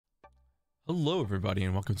Hello everybody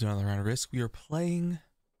and welcome to another round of Risk. We are playing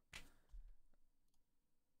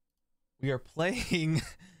we're playing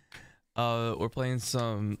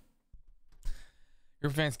some Your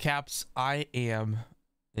Advanced Caps. I am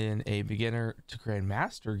in a beginner to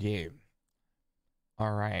grandmaster game.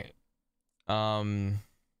 All right.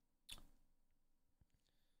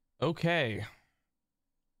 Okay.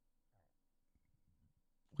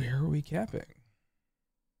 Where are we capping?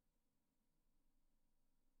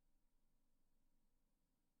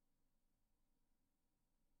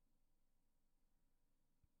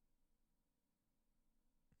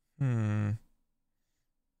 I'm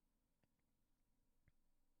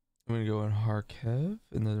gonna go in Kharkiv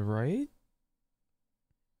in the right.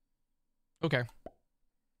 Okay.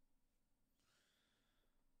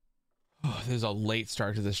 Oh, this is a late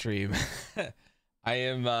start to the stream. I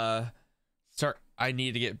am I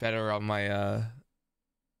need to get better on my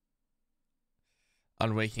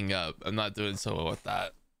on waking up. I'm not doing so well with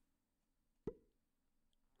that.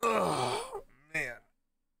 Oh man.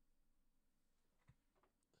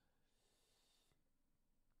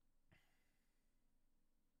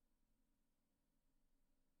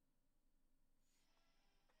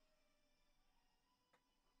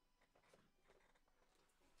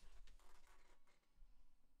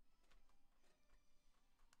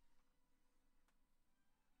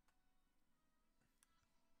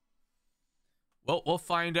 Well, we'll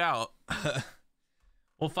find out.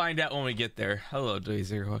 We'll find out when we get there. Hello,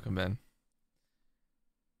 Daisy. Welcome in.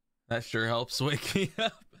 That sure helps wake me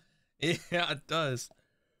up. Yeah, it does.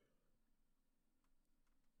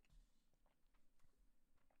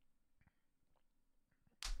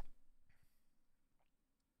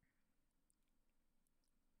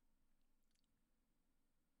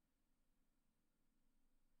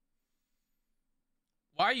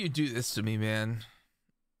 Why you do this to me, man?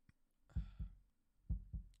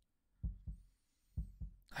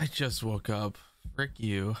 I just woke up. Frick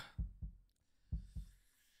you.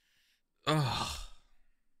 Ugh.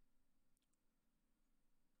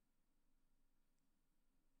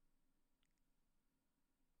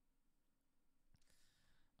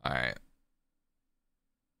 All right.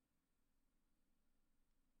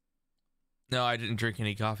 No, I didn't drink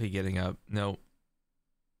any coffee getting up. No.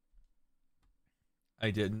 I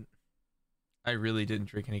didn't. I really didn't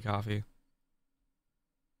drink any coffee.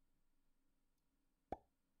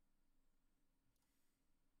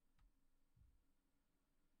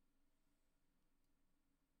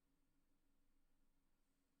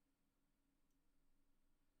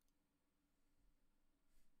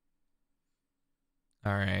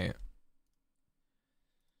 All right.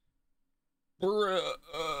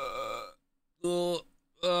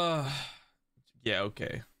 Yeah,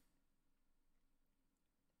 okay.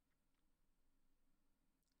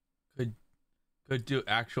 Could do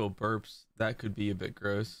actual burps. That could be a bit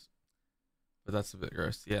gross. But that's a bit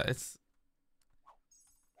gross. Yeah, it's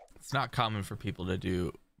not common for people to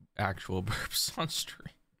do actual burps on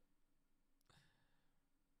stream.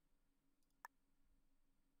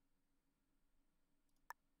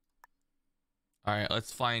 All right,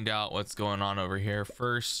 let's find out what's going on over here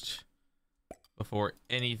first before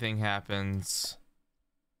anything happens.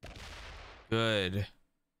 Good.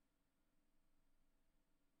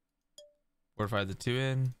 Fortify the 2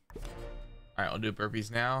 in. All right, I'll do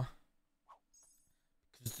burpees now.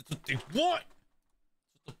 Because it's what they want.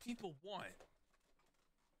 It's what the people want.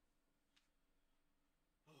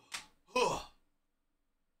 One. 2.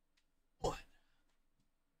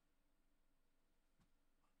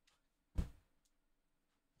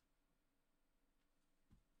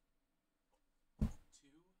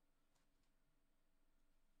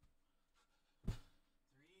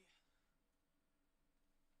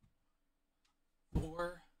 3.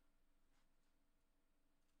 4.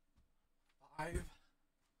 5.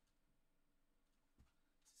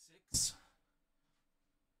 6.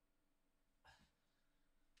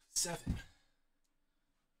 7.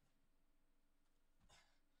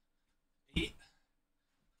 8.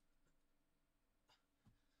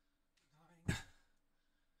 9.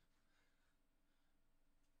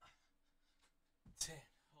 10.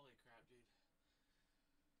 Holy crap, dude.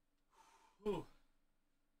 Whew.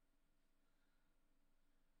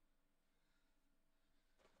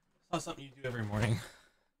 It's not something you do every morning.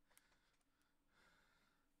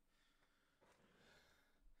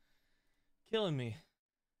 Killing me.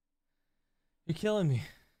 You're killing me.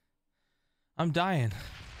 I'm dying.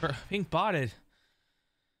 Being botted.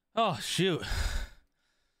 Oh, shoot.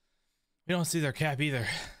 We don't see their cap either.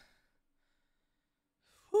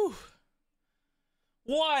 Whew.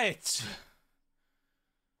 What?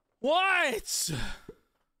 What?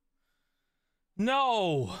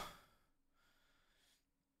 No.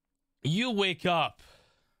 You wake up.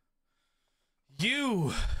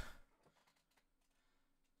 You.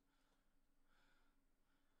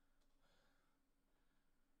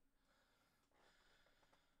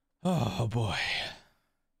 Oh boy.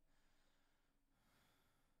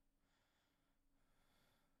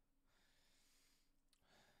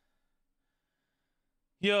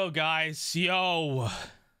 Yo guys, yo.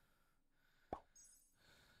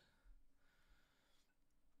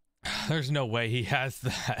 There's no way he has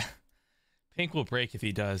that. Pink will break if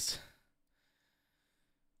he does.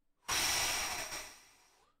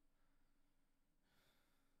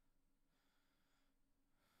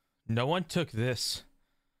 No one took this.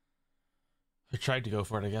 I tried to go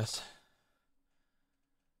for it, I guess.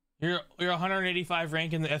 You're 185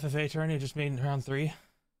 rank in the FFA tourney. You just made round 3.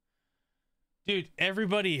 Dude,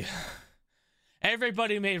 everybody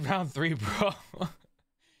made round 3, bro.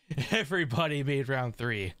 Everybody made round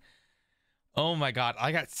 3. Oh my god,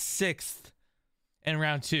 I got 6th in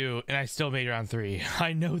round 2 and I still made round 3.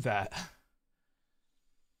 I know that.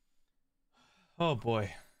 Oh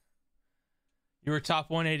boy. You were top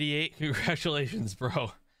 188. Congratulations,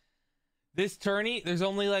 bro. This tourney, there's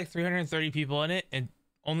only like 330 people in it, and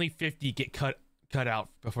only 50 get cut out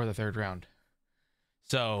before the 3rd round.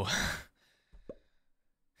 So,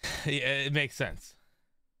 yeah, it makes sense.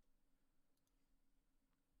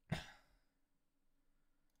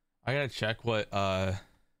 I gotta check what, now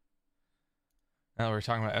that we're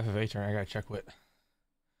talking about FFA tourney, I gotta check what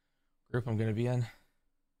group I'm gonna be in.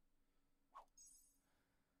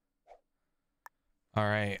 All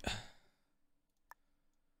right.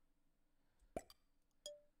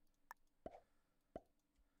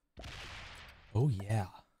 Oh yeah.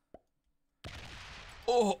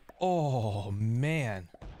 Oh man.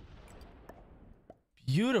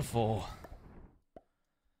 Beautiful.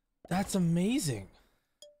 That's amazing.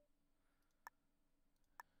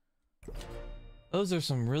 Those are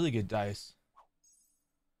some really good dice.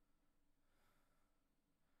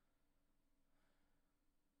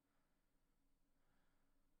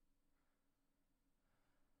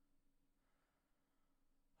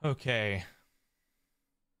 Okay.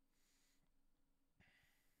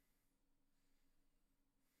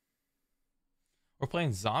 We're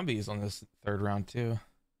playing zombies on this 3rd round too. What's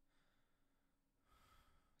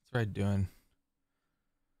Red doing?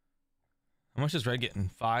 How much is Red getting?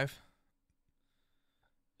 5?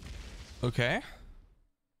 Okay.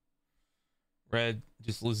 Red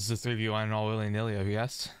just loses the 3v1 all willy-nilly, I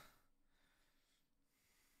guess.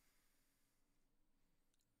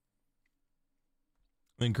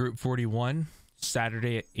 In group 41,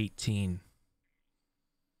 Saturday at 18.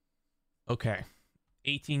 Okay.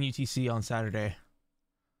 18 UTC on Saturday.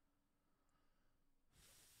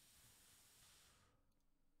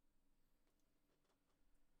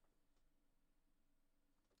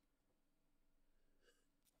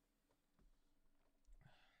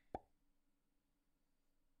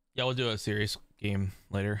 Yeah, we'll do a serious game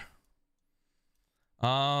later.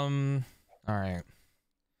 All right.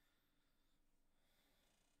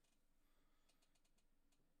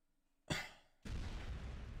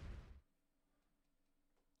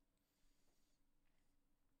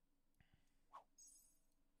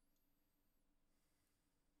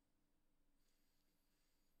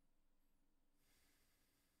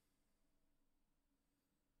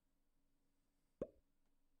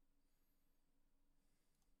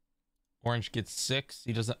 Orange gets 6.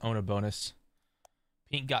 He doesn't own a bonus.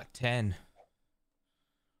 Pink got 10.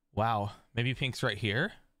 Wow. Maybe Pink's right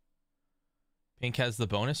here. Pink has the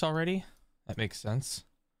bonus already. That makes sense.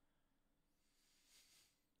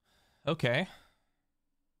 Okay.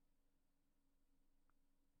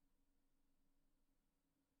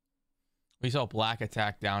 We saw black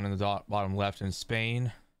attack down in the bottom left in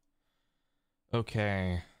Spain.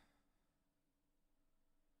 Okay.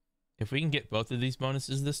 If we can get both of these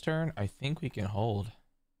bonuses this turn, I think we can hold.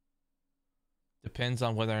 Depends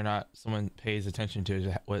on whether or not someone pays attention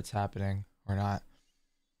to what's happening or not.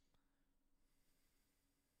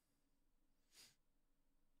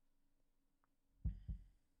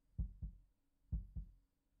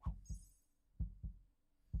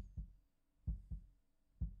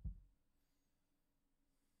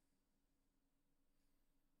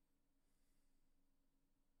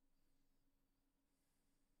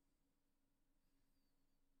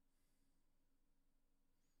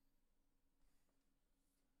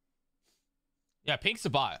 Yeah, Pink's a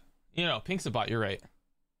bot. You know, Pink's a bot. You're right.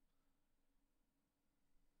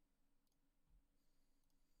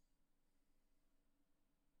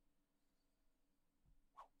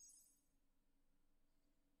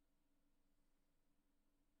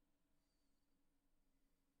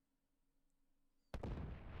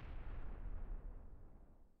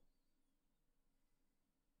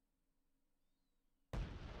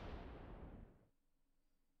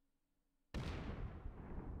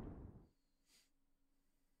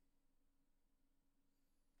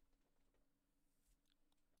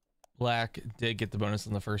 Black did get the bonus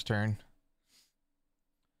on the first turn.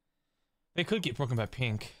 They could get broken by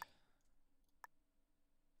pink.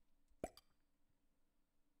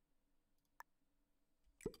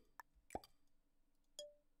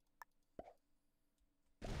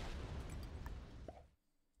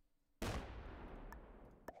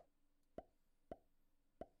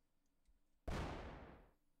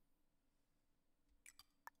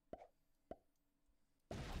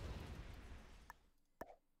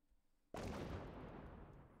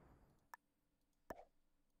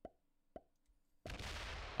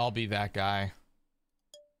 I'll be that guy.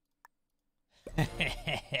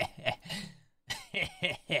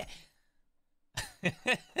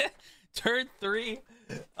 Turn 3.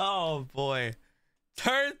 Oh boy.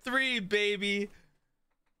 Turn 3, baby.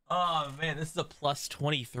 Oh man, this is a plus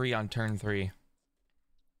 23 on turn 3.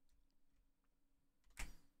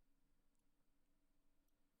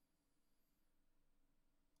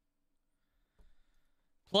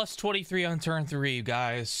 Plus 23 on turn 3,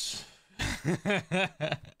 guys.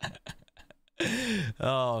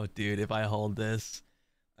 Oh, dude, if I hold this,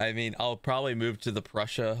 I mean, I'll probably move to the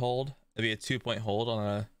Prussia hold. It'd be a 2-point hold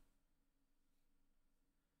on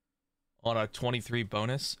a 23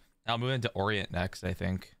 bonus. I'll move into Orient next, I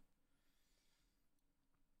think.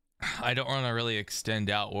 I don't want to really extend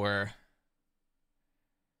out where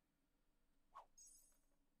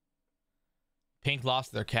Pink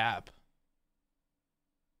lost their cap.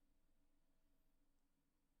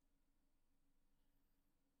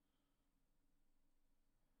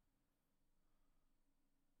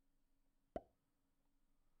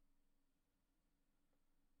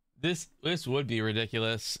 This would be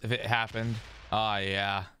ridiculous if it happened. Oh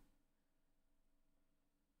yeah.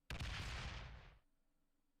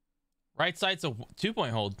 Right side's a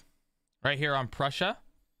 2-point hold. Right here on Prussia.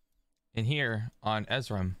 And here on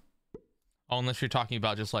Ezram. Oh, unless you're talking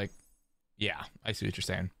about just like, yeah, I see what you're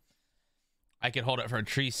saying. I could hold it for a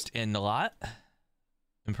Trieste in a lot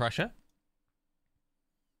in Prussia.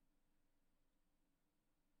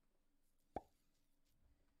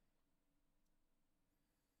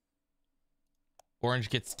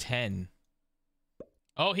 Orange gets 10.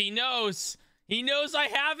 Oh, he knows. He knows I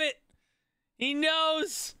have it. He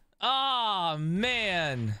knows. Ah, oh,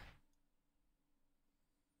 man.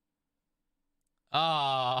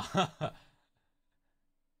 Ah. Oh.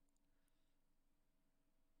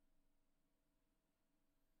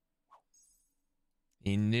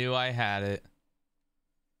 He knew I had it.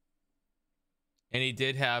 And he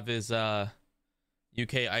did have his UK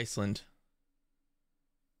Iceland.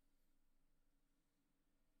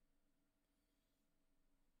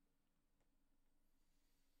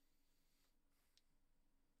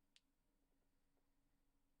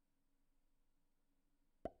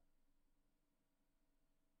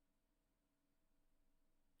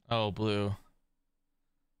 Oh, blue.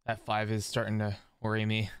 That 5 is starting to worry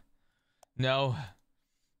me. No.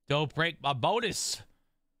 Don't break my bonus.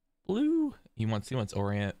 Blue. He wants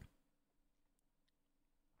Orient.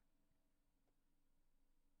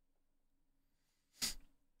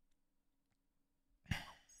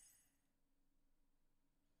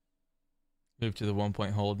 Move to the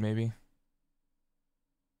 1-point hold, maybe.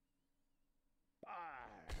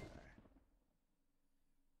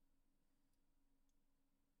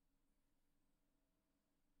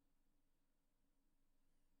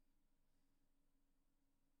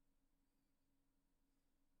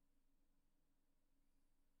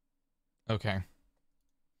 Okay.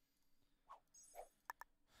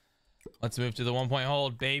 Let's move to the 1-point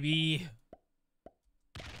hold, baby.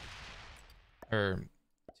 Or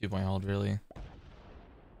 2-point hold, really.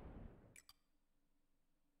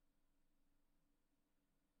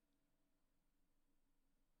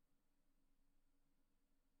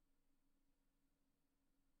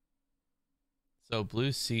 So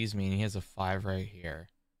blue sees me and he has a 5 right here.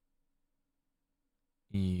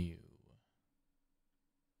 Ew.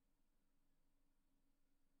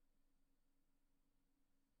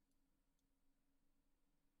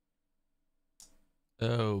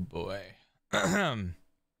 Oh boy. All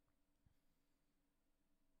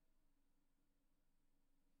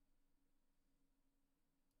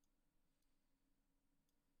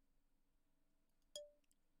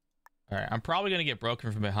right, I'm probably gonna get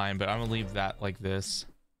broken from behind, but I'm gonna leave that like this.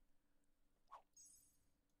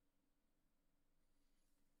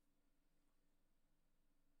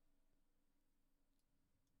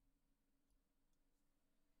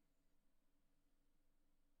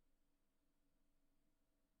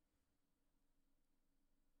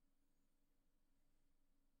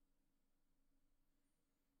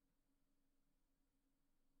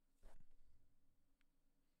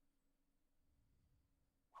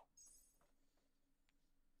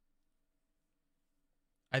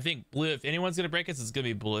 I think blue, if anyone's going to break us, it's going to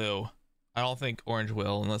be blue. I don't think orange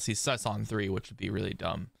will, unless he sets on 3, which would be really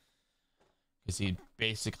dumb. Because he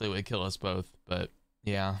basically would kill us both, but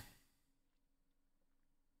yeah.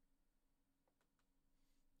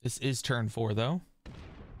 This is turn 4, though.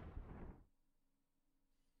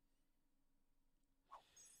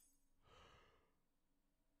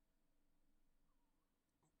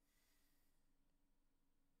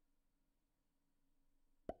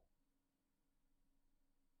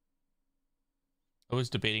 I was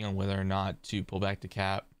debating on whether or not to pull back to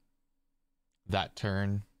cap that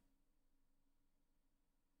turn.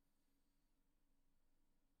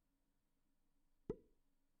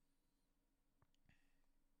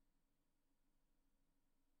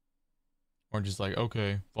 Or just like,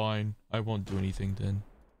 okay, fine. I won't do anything then.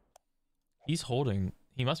 He's holding.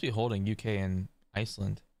 He must be holding UK and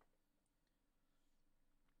Iceland.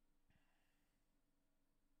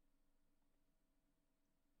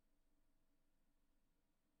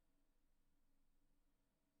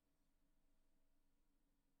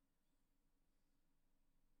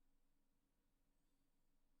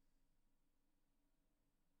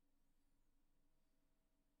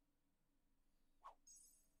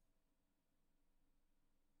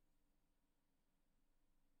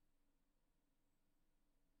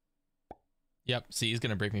 Yep, see, he's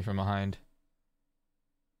gonna break me from behind.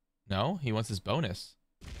 No, he wants his bonus.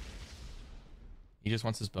 He just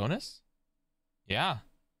wants his bonus? Yeah.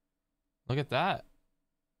 Look at that.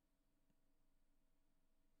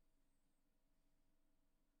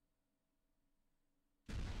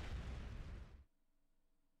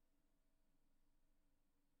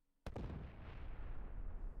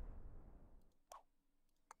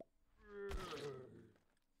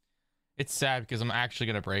 It's sad because I'm actually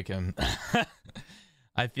gonna break him.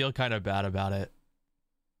 I feel kind of bad about it.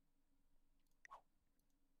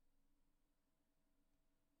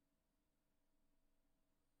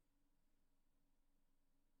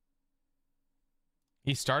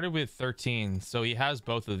 He started with 13, so he has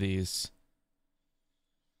both of these.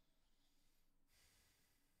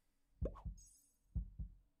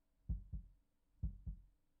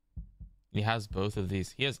 He has both of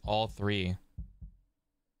these. He has all 3.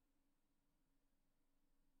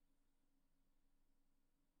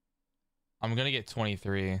 I'm gonna get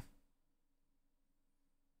 23.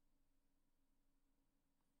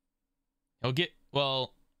 He'll get,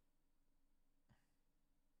 well,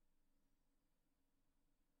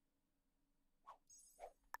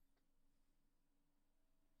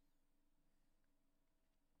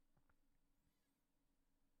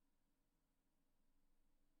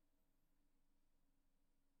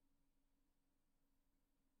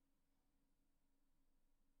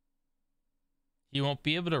 he won't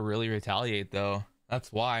be able to really retaliate though.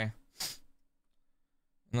 That's why.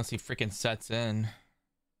 Unless he freaking sets in.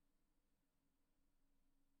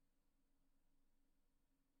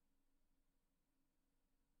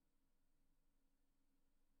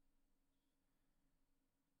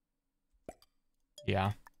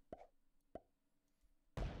 Yeah.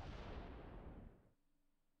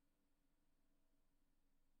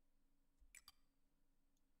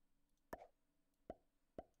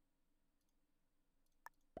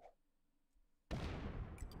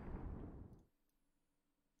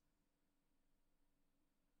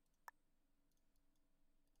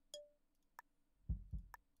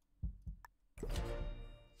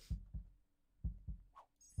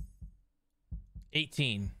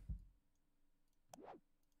 $18.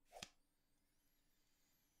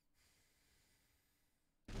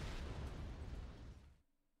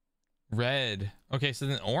 Red. Okay, so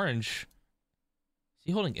then orange. Is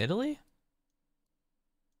he holding Italy?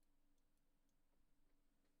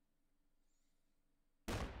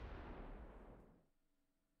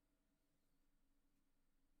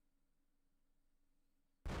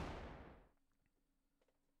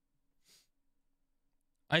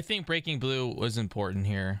 I think breaking blue was important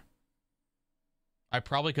here. I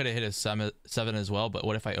probably could have hit a 7 as well, but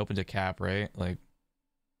what if I opened a cap, right? Like,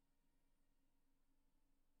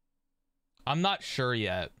 I'm not sure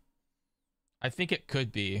yet. I think it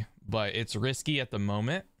could be, but it's risky at the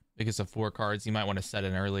moment because of 4 cards. You might want to set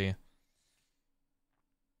in early.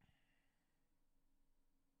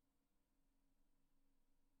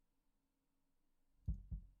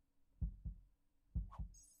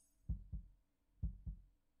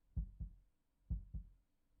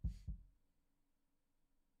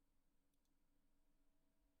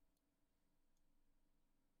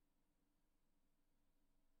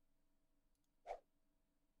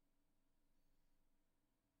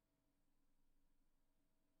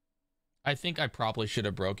 I think I probably should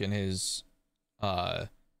have broken his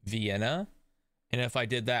Vienna And if I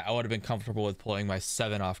did that, I would have been comfortable with pulling my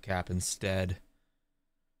 7 off cap instead.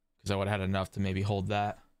 Because I would have had enough to maybe hold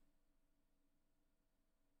that.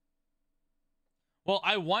 Well,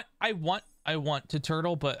 I want to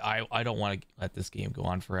turtle, but I don't want to let this game go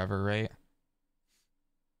on forever, right?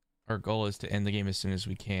 Our goal is to end the game as soon as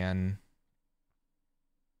we can.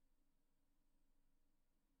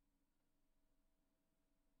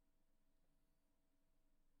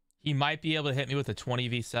 He might be able to hit me with a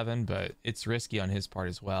 20v7, but it's risky on his part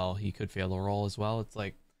as well. He could fail a roll as well. It's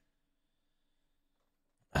like,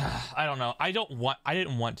 I don't know. I didn't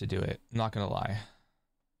want to do it. I'm not gonna lie.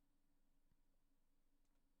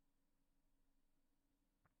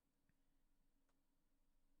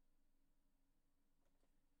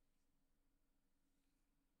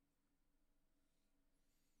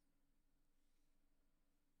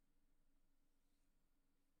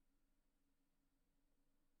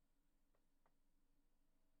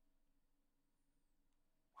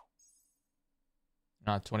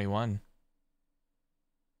 Not 21.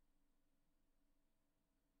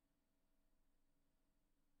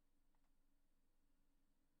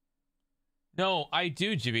 No, I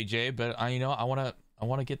do, JBJ, but I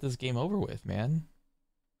want to get this game over with, man.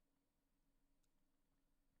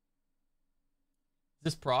 Is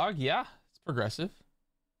this Prague? Yeah, it's progressive.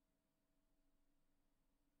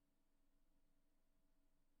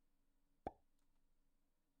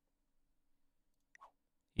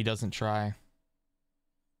 He doesn't try.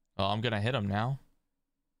 Oh, I'm gonna hit him now.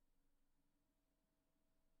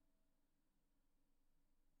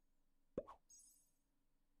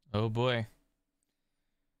 Oh boy.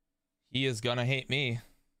 He is gonna hate me.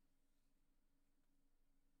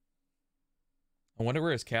 I wonder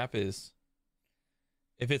where his cap is.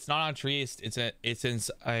 If it's not on Trieste, it's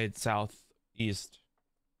inside southeast.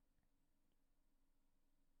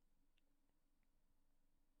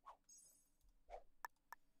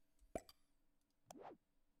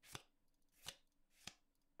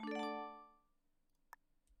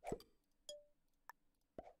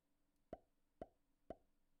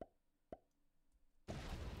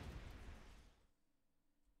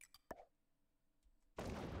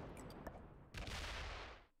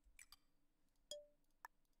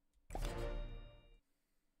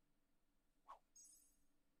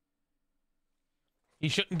 He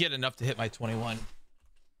shouldn't get enough to hit my 21.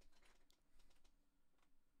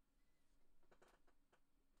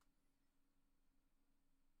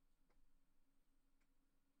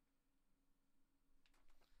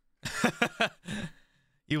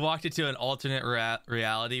 You walked into an alternate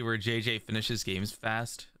reality where JJ finishes games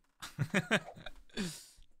fast.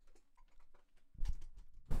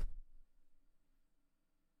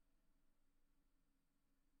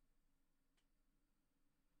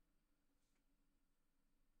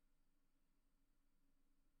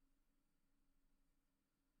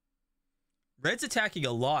 Red's attacking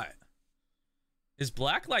a lot. Is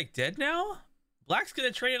Black like dead now? Black's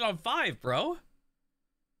gonna trade it on 5, bro.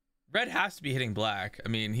 Red has to be hitting Black. I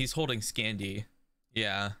mean, he's holding Scandi.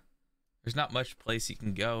 Yeah. There's not much place he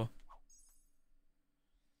can go.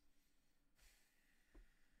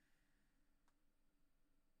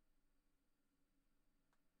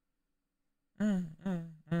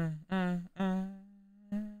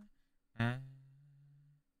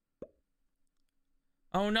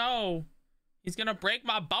 Oh no! He's gonna break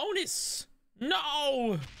my bonus!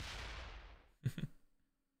 No!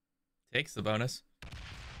 Takes the bonus.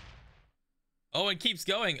 Oh, and keeps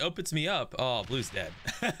going. Opens me up. Oh, Blue's dead.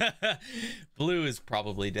 Blue is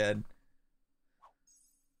probably dead.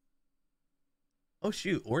 Oh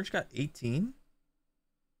shoot, Orange got 18?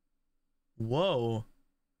 Whoa.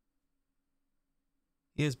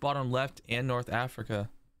 He is bottom left and North Africa.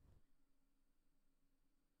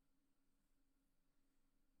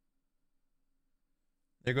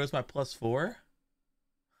 There goes my +4.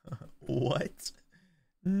 What?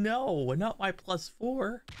 No, not my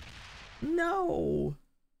 +4. No.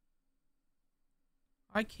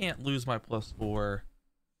 I can't lose my +4.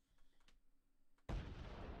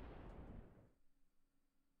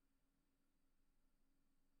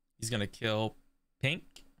 He's gonna kill Pink.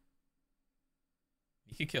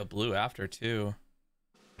 He could kill Blue after too.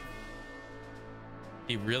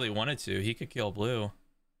 He really wanted to. He could kill Blue.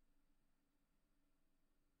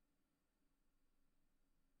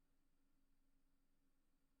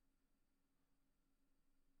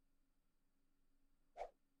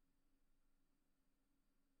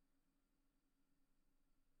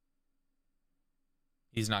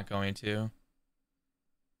 He's not going to.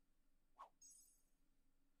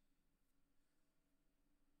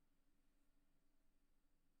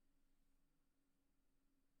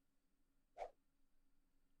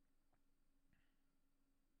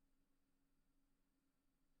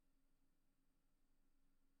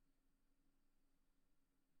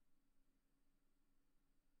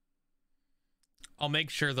 I'll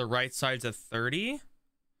make sure the right side's a 30, and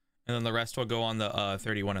then the rest will go on the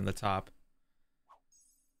 31 in the top.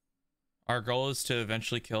 Our goal is to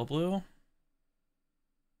eventually kill blue.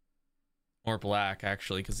 Or black,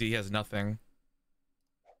 actually, because he has nothing.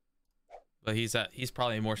 But he's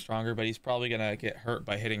probably more stronger, but he's probably gonna get hurt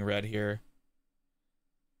by hitting red here.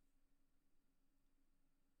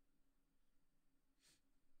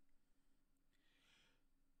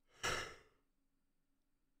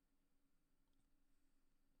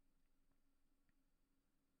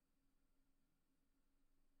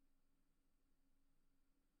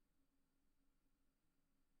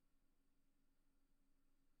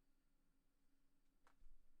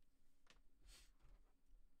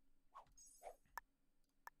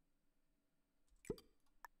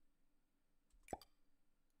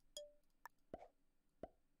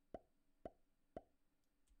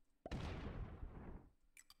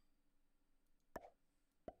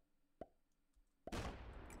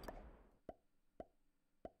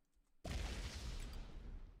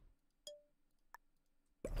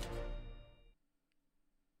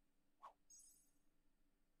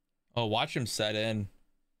 Oh, watch him set in.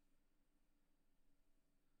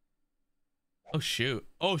 Oh, shoot.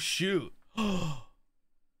 Oh, shoot. Oh,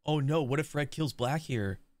 no. What if red kills black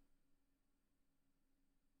here?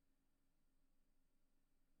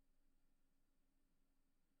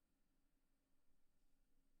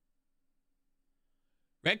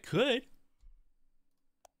 Red could.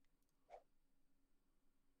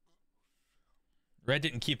 Red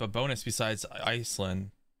didn't keep a bonus besides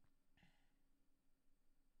Iceland.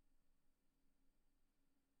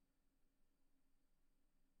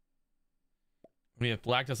 I mean, if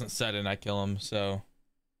black doesn't set in, I kill him, so...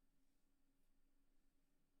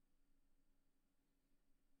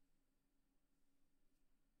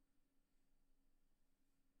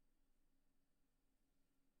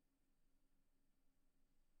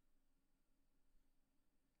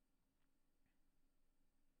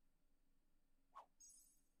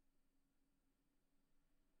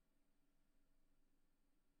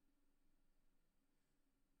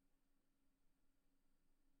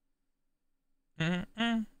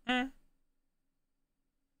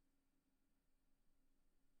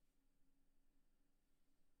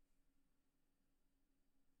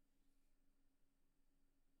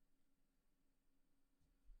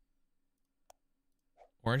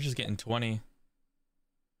 Orange is getting 20.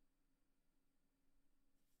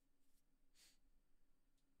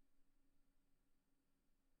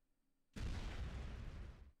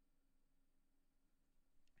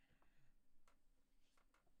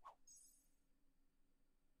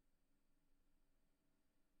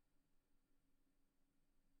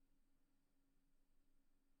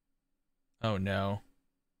 Oh no.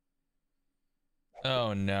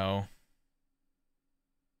 Oh no.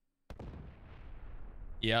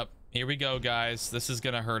 Yep. Here we go, guys. This is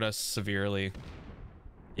gonna hurt us severely.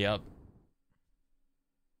 Yep.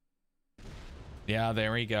 Yeah,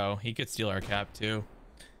 there we go. He could steal our cap too.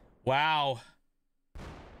 Wow.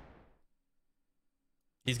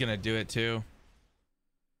 He's gonna do it too.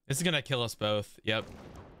 This is gonna kill us both. Yep.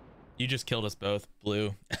 You just killed us both,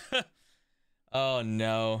 blue. Oh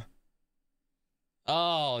no.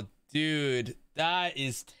 Oh, dude. That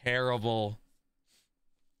is terrible.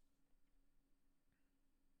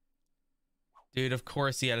 Dude, of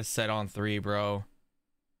course he had a set on 3, bro.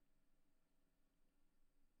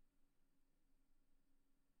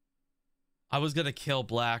 I was gonna kill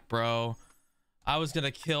black, bro. I was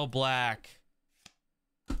gonna kill black.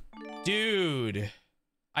 Dude.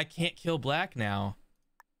 I can't kill black now.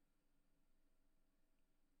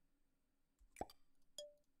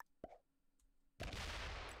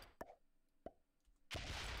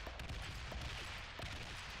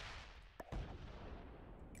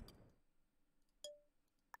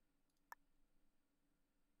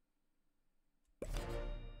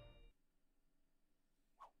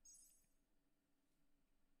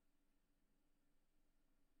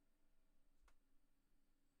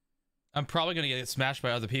 I'm probably gonna get smashed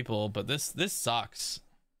by other people, but this sucks.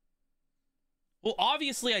 Well,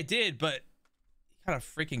 obviously I did, but he got a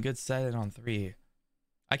freaking good set in on 3.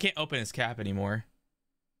 I can't open his cap anymore.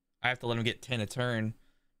 I have to let him get 10 a turn,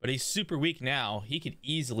 but he's super weak now. He could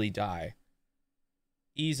easily die.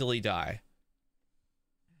 Easily die.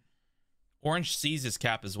 Orange sees his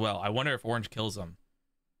cap as well. I wonder if orange kills him.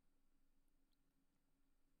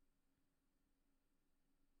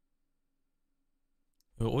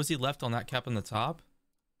 What was he left on that cap on the top?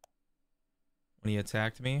 When he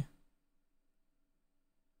attacked me?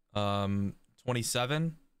 27.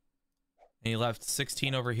 And he left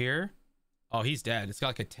 16 over here. Oh, he's dead. It's got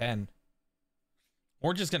like a 10.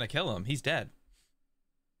 Orange is gonna kill him. He's dead.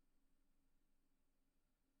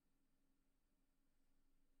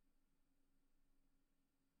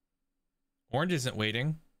 Orange isn't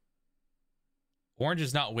waiting. Orange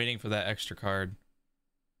is not waiting for that extra card.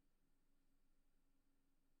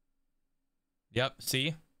 Yep,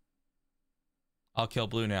 see? I'll kill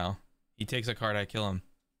blue now. He takes a card, I kill him.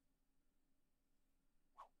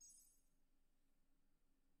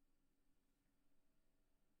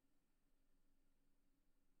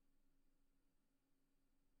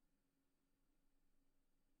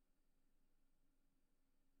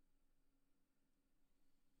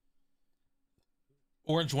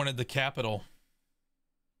 Orange wanted the capital.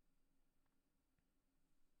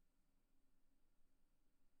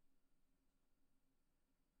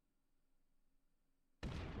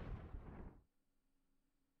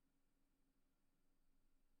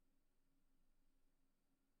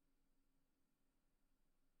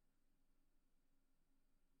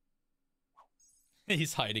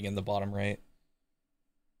 He's hiding in the bottom right.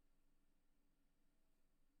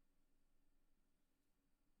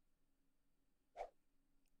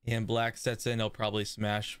 And black sets in, he'll probably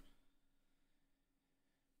smash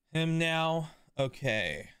him now.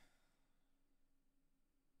 Okay.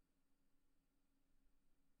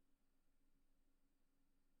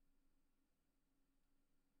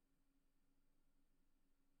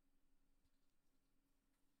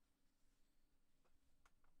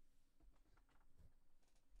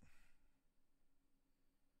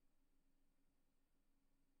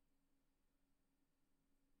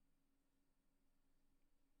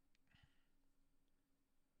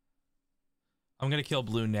 I'm gonna kill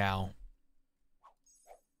blue now.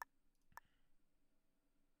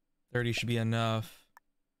 30 should be enough.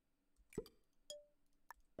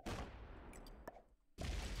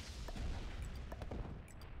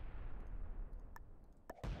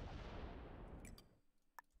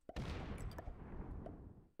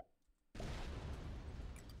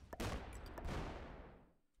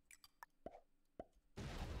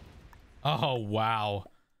 Oh, wow.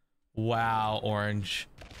 Wow, orange.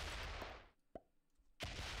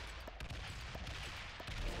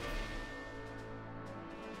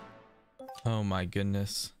 Oh my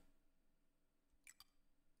goodness.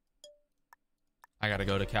 I gotta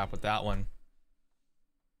go to cap with that one.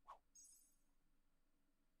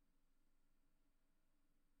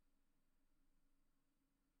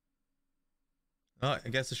 Oh, I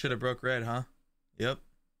guess I should have broke red, huh? Yep.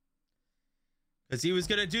 Because he was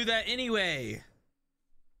gonna do that anyway.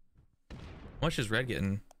 How much is red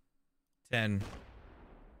getting? 10.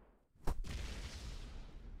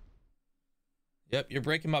 Yep, you're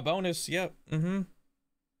breaking my bonus. Yep. Mm-hmm.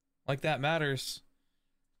 Like that matters.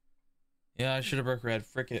 Yeah, I should have broke red.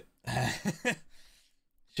 Frick it.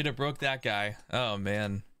 Should have broke that guy. Oh,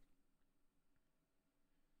 man.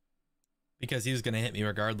 Because he was going to hit me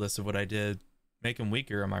regardless of what I did. Make him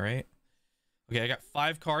weaker, am I right? Okay, I got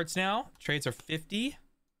 5 cards now. Trades are 50.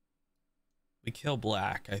 We kill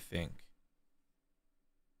black, I think.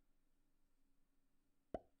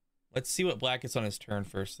 Let's see what black gets on his turn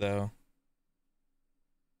first, though.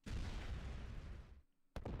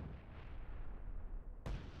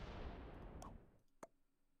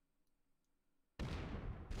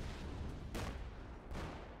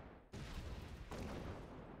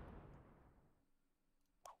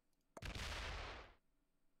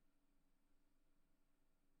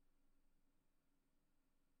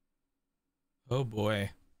 Oh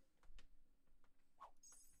boy.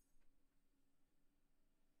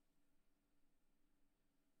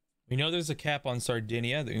 We know there's a cap on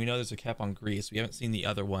Sardinia. We know there's a cap on Greece. We haven't seen the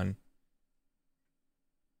other one.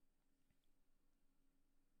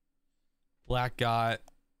 Black got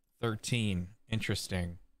 13.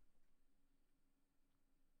 Interesting.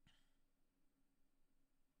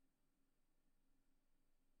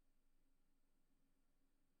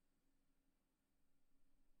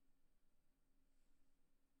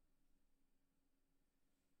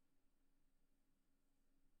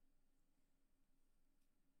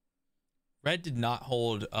 Red did not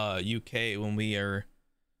hold UK when we were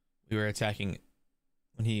attacking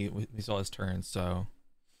when we saw his turn, so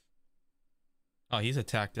oh, he's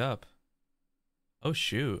attacked up. Oh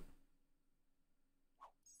shoot.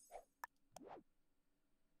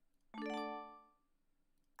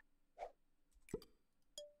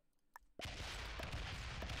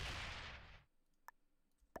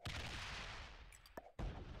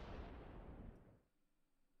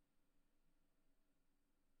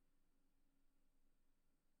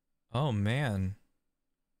 Oh man.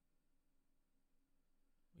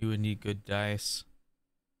 We would need good dice.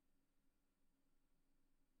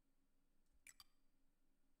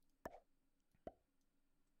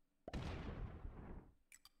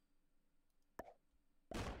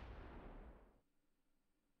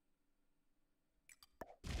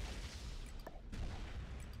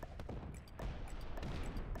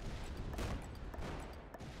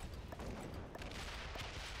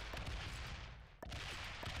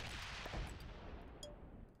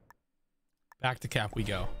 Back to cap we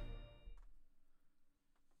go.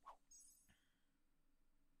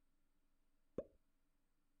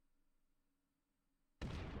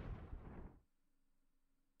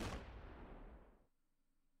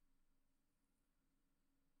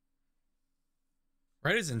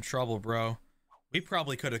 Red is in trouble, bro. We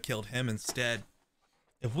probably could have killed him instead.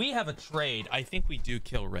 If we have a trade, I think we do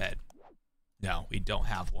kill red. No, we don't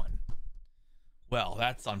have one. Well,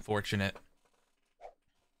 that's unfortunate.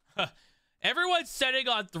 Everyone's setting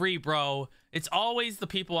on 3, bro. It's always the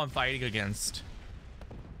people I'm fighting against.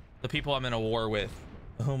 The people I'm in a war with.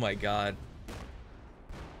 Oh my god.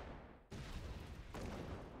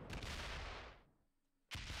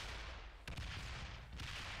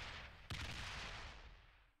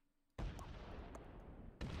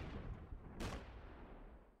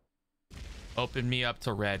 Open me up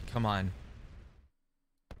to red. Come on.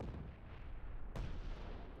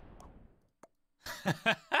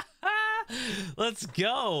 Let's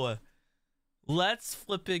go. Let's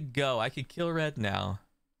flip it go. I could kill red now.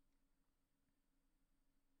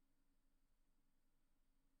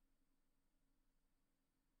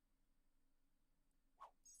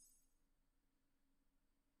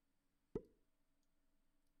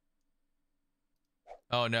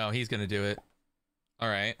 Oh no, he's gonna do it. All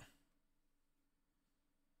right.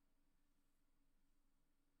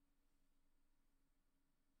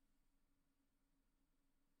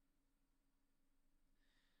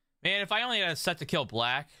 Man, if I only had a set to kill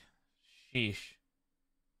black. Sheesh.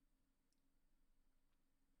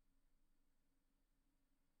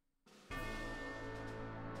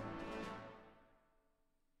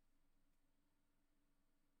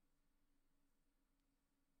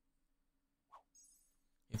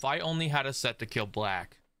 If I only had a set to kill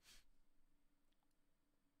black.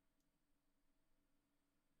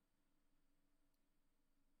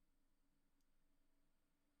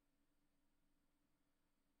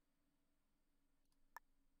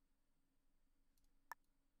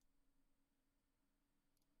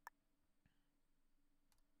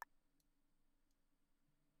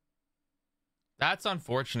 That's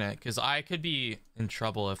unfortunate because I could be in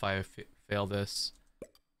trouble if I fail this.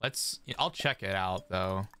 I'll check it out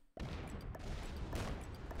though.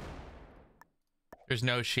 There's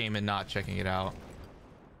no shame in not checking it out.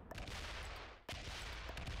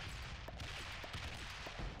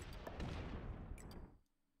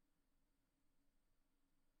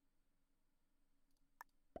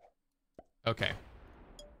 Okay.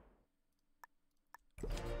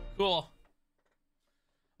 Cool.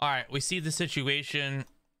 All right, we see the situation.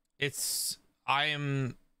 I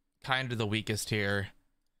am kind of the weakest here.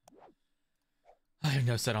 I have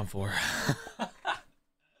no set on 4.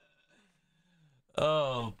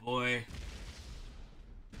 Oh boy.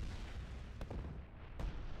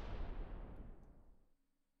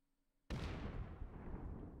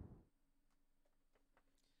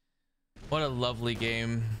 What a lovely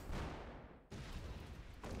game.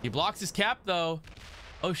 He blocks his cap though.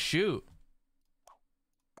 Oh shoot.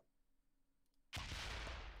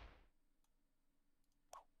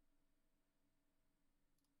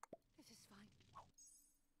 This is fine.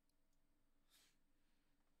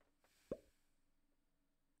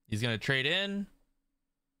 He's gonna trade in.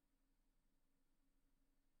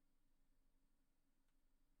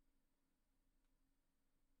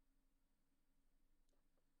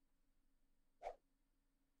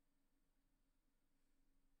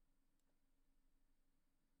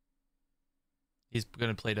 He's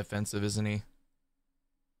gonna play defensive, isn't he?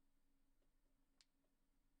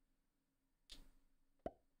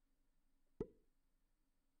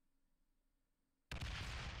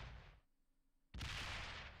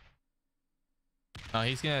 Oh,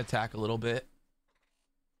 he's gonna attack a little bit.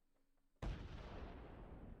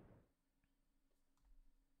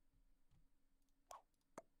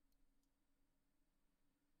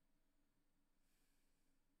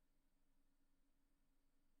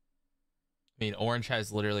 I mean, orange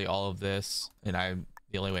has literally all of this, and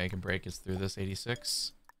the only way I can break is through this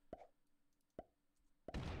 86.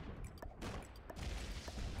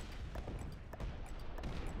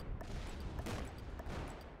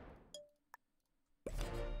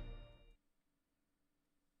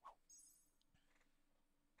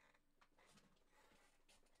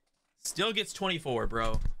 Still gets 24,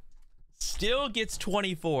 bro. Still gets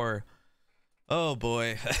 24. Oh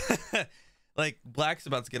boy. Like, black's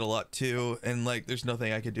about to get a lot too, and like there's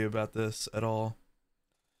nothing I could do about this at all.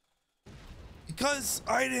 Because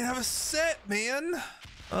I didn't have a set, man.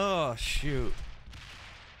 Oh shoot.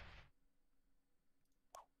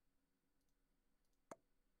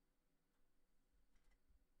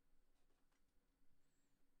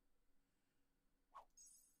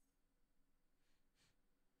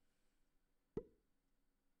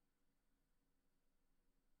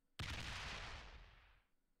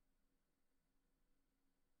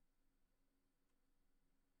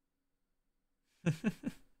 At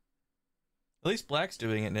least Black's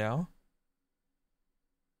doing it now.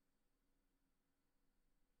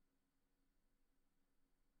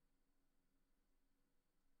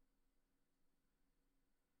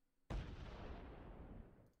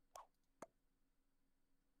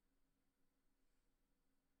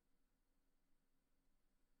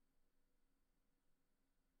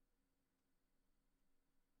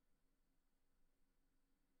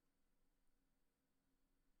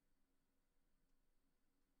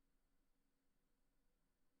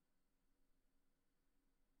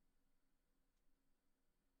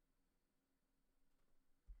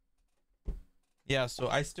 Yeah, so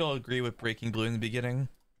I still agree with breaking blue in the beginning.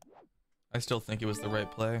 I still think it was the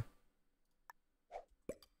right play.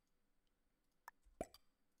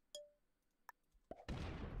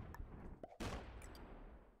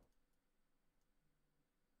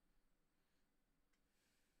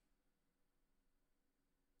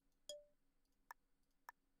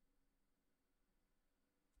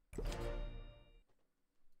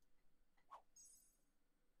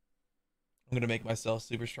 I'm gonna make myself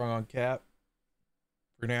super strong on cap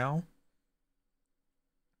for now.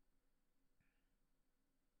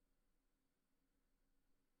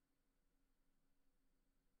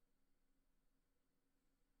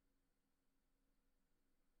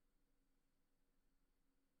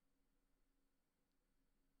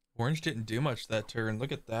 Orange didn't do much that turn.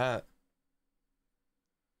 Look at that.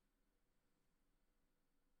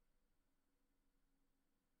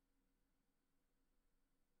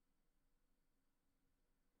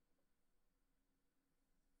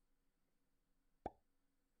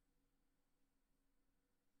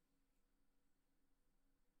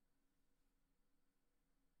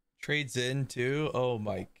 Trades in too. Oh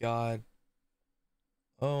my god.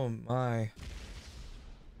 Oh my.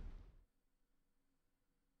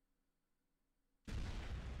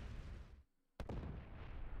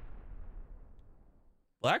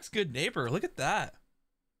 Black's good neighbor. Look at that.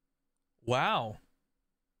 Wow.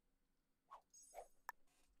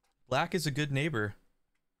 Black is a good neighbor.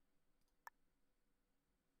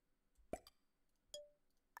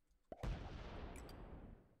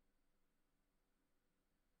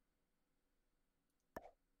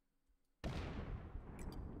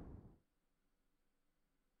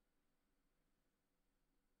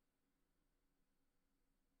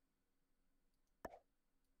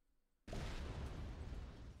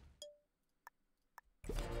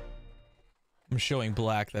 I'm showing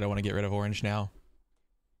Black that I want to get rid of orange now.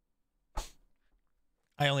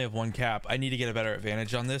 I only have one cap. I need to get a better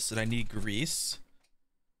advantage on this, and I need grease.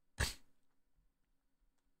 I'm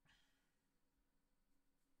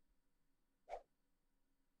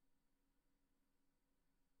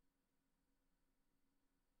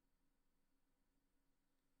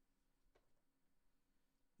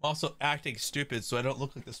also acting stupid so I don't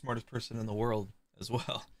look like the smartest person in the world as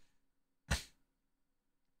well.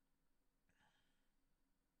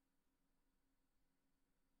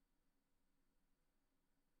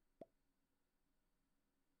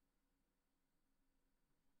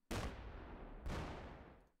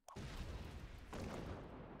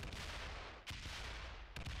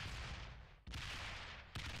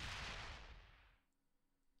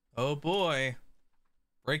 Oh boy.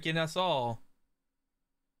 Breaking us all.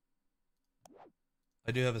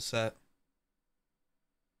 I do have a set.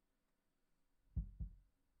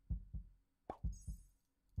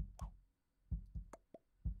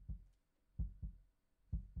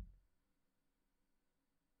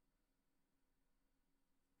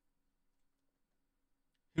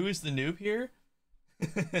 Who is the noob here?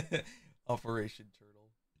 Operation Turtle.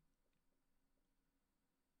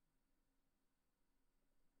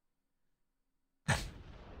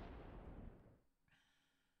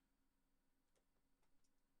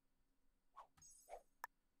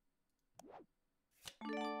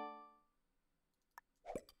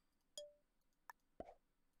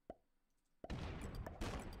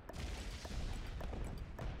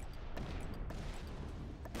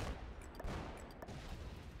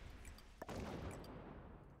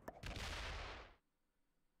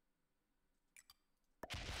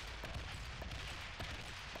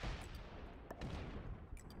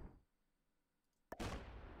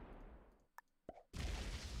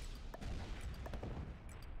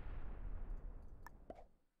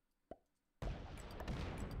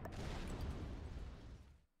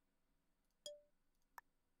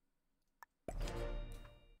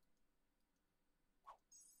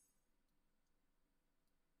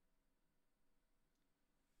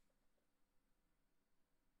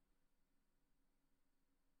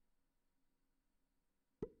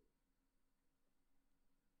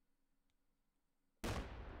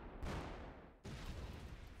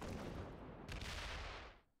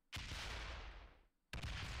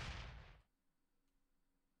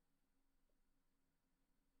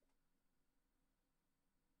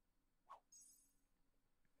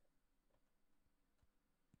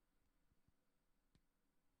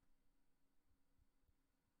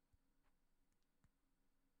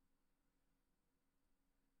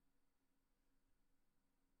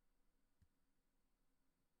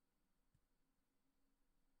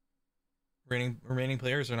 Remaining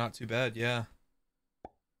players are not too bad, yeah.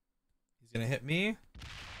 He's gonna hit me.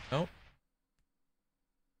 Nope.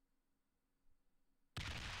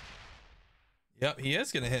 Yep, he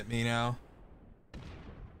is gonna hit me now.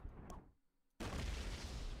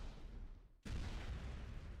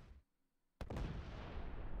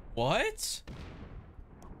 What? This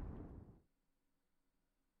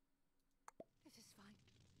is fine.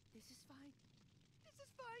 This is fine. This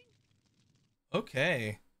is fine.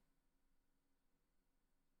 Okay.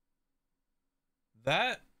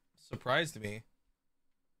 That surprised me.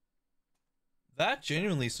 That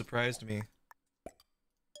genuinely surprised me.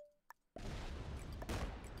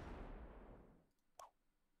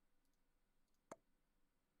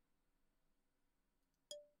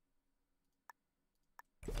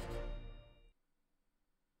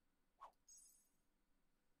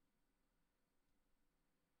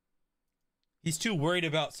 He's too worried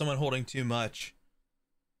about someone holding too much.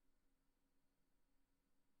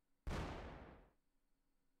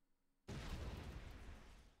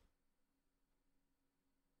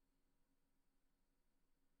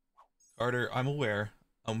 Carter, I'm aware.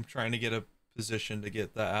 I'm trying to get a position to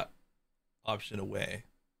get that option away.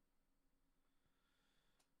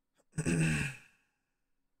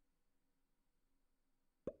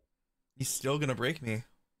 He's still gonna break me.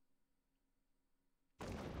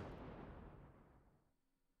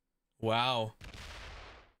 Wow.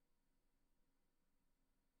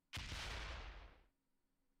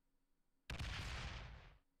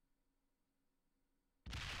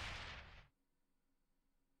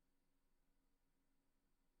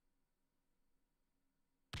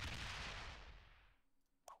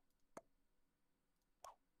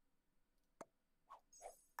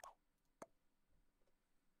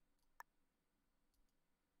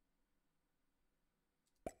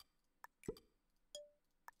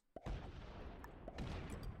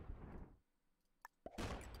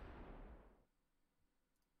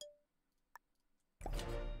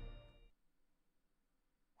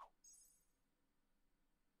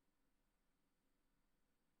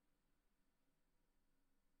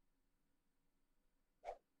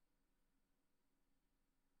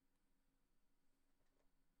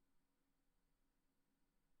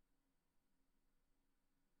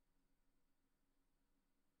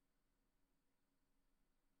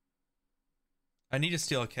 I need to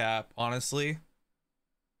steal a cap, honestly.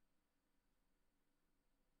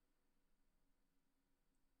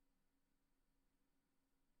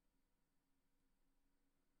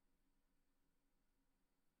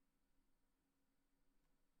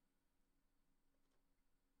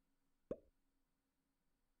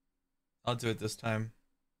 I'll do it this time.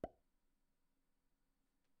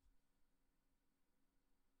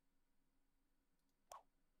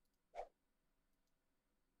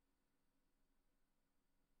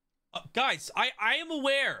 Guys, I am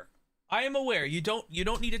aware. I am aware. You don't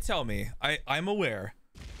need to tell me. I'm aware.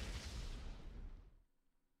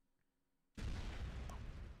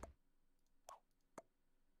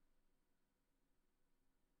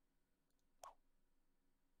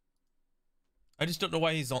 I just don't know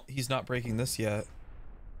why he's not breaking this yet.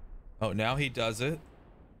 Oh, now he does it.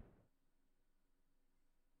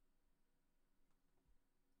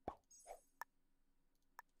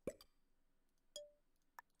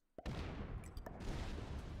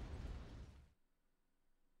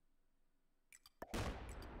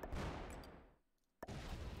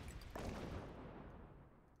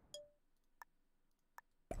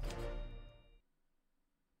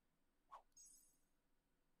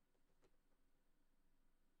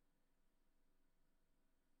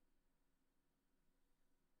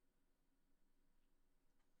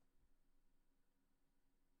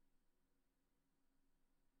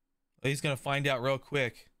 He's gonna find out real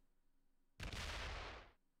quick.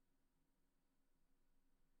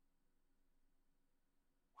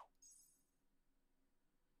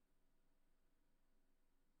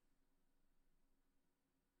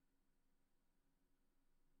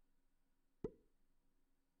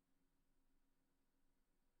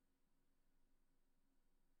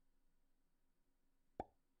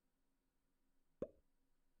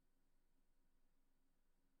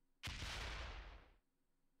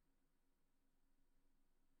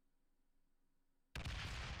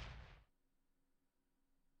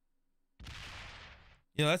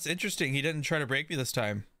 You know, that's interesting. He didn't try to break me this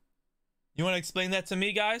time. You want to explain that to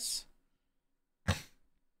me, guys?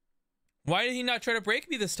 Why did he not try to break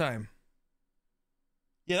me this time?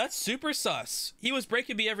 Yeah, that's super sus. He was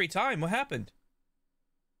breaking me every time. What happened?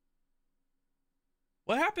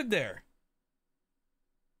 What happened there?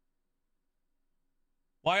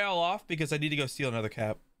 Why all off? Because I need to go steal another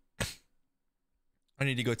cap. I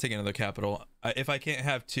need to go take another capital. If I can't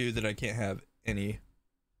have two, then I can't have any.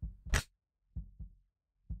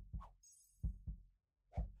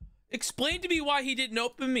 Explain to me why he didn't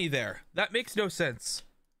open me there. That makes no sense.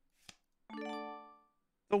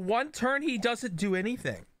 The one turn he doesn't do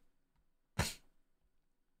anything.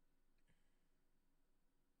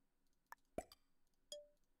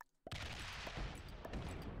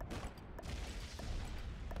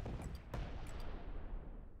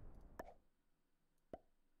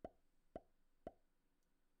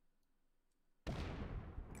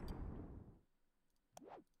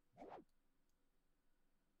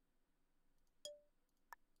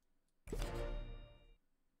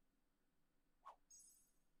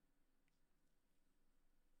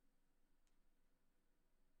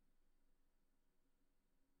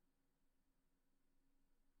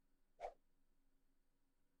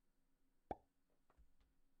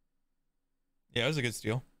 Yeah, it was a good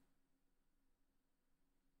steal.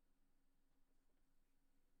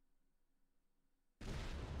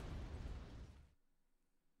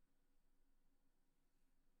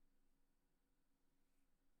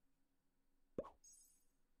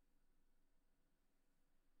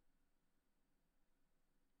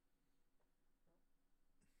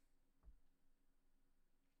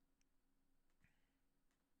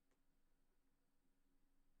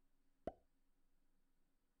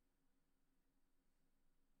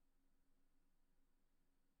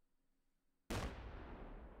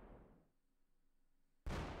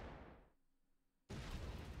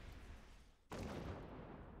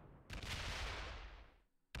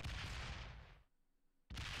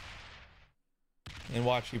 And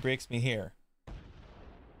watch, he breaks me here.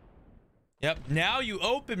 Yep, now you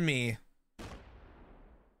open me.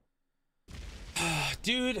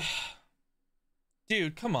 Dude.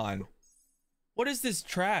 Dude, come on. What is this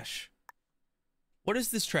trash? What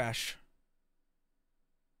is this trash?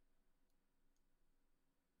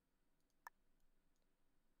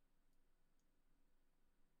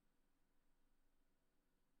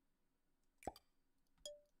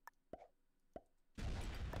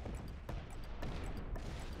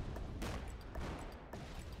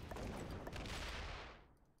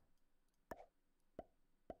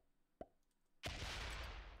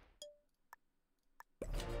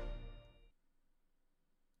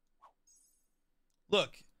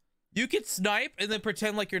 Look, you could snipe and then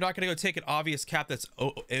pretend like you're not gonna go take an obvious cap that's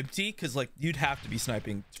empty, because like you'd have to be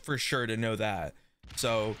sniping for sure to know that.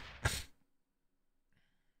 So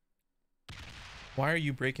why are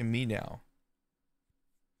you breaking me now?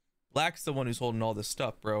 Black's the one who's holding all this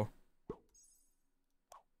stuff, bro.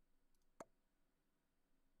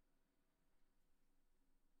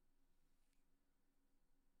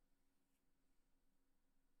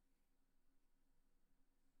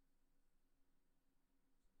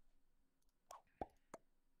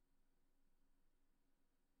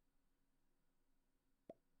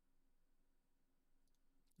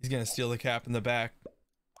 He's gonna steal the cap in the back.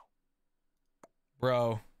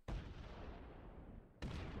 Bro.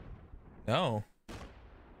 No.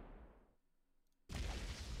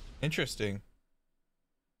 Interesting.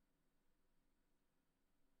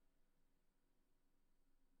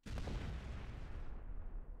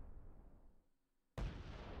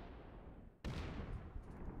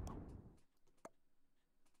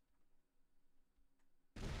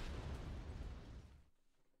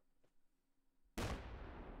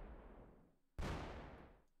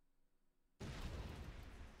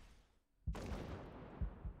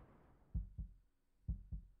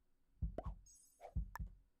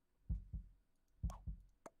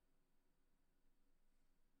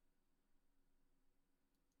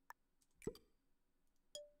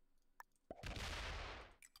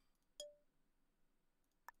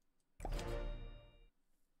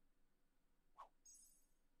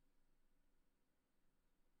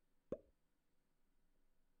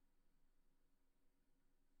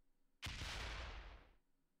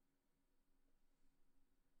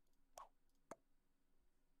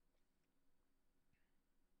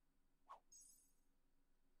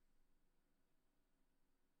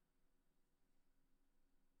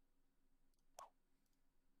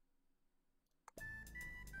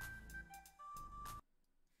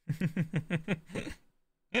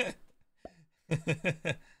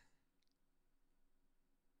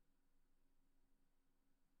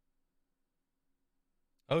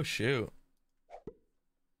 Oh shoot.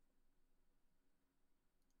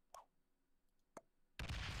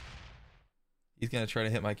 He's gonna try to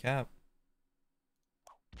hit my cap.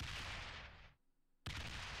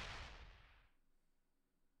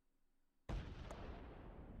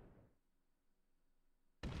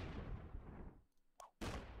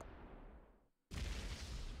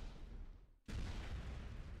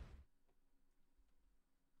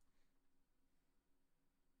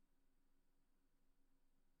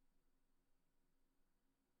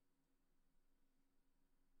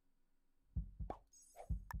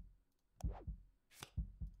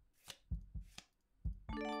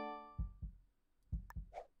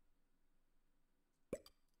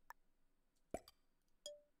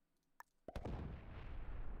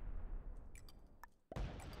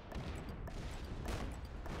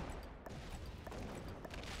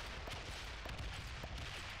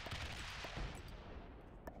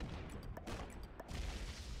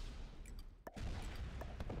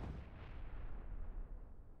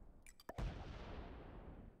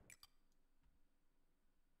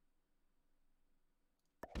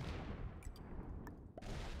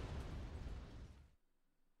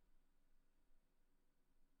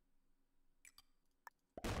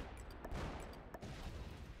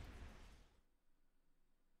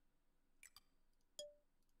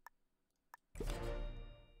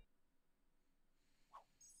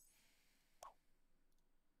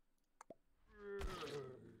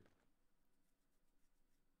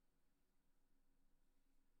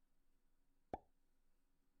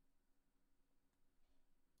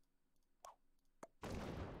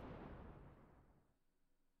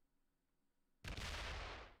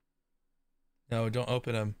 No, don't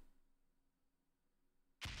open them.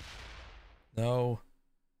 No.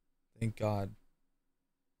 Thank God.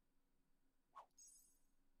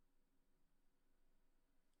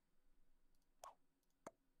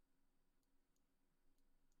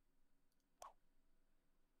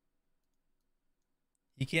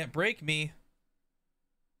 He can't break me.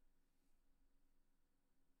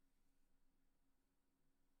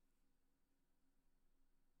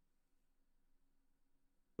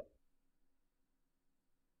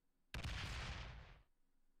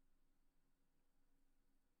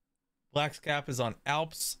 Black's cap is on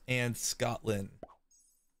Alps and Scotland.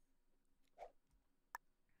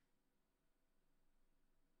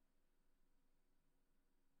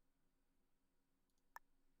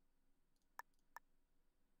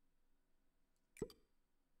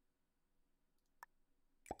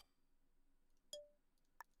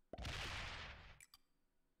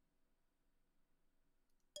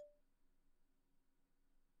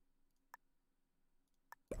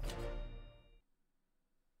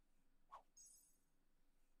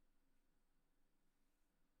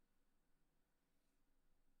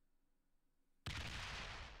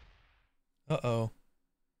 Uh-oh.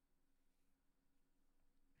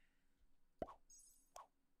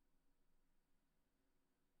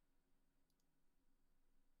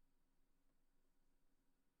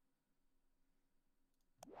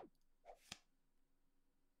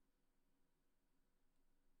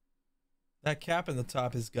 That cap in the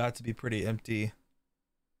top has got to be pretty empty.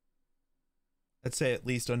 I'd say at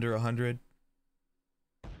least under 100.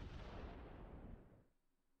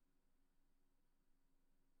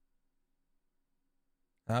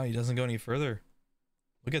 Oh, he doesn't go any further.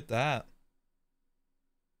 Look at that.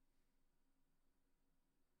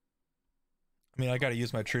 I mean, I gotta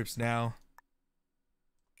use my troops now.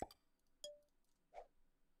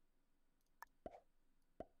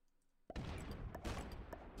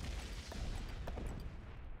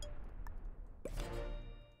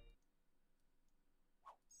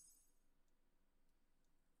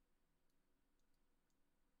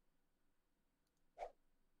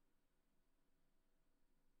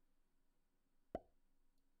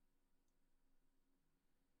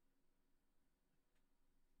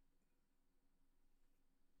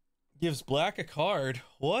 Gives black a card.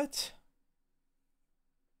 What?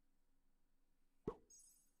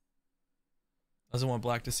 Doesn't want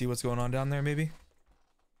black to see what's going on down there, maybe?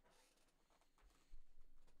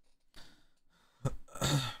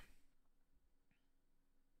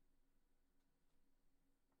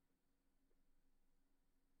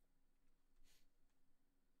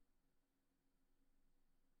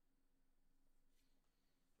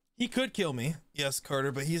 He could kill me. Yes,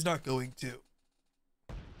 Carter, but he's not going to.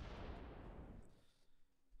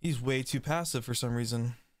 He's way too passive for some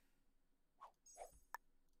reason.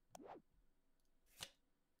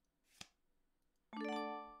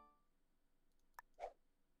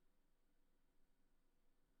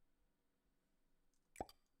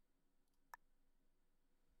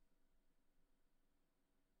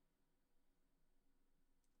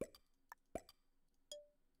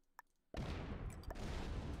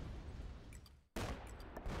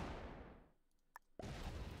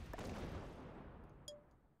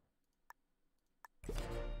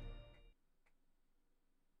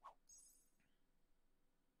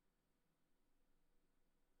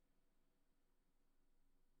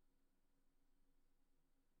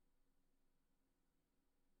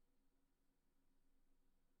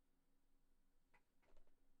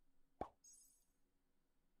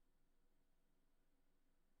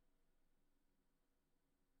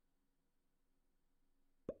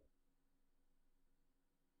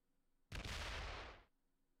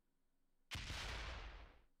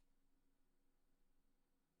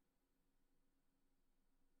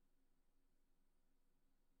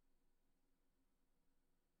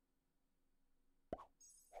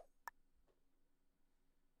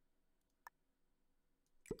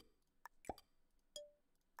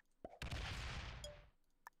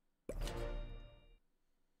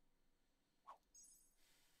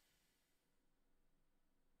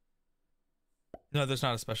 No, there's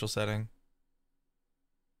not a special setting.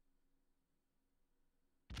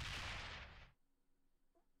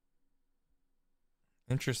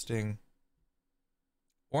 Interesting.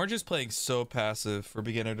 Orange is playing so passive for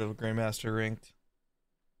beginner to Grandmaster ranked.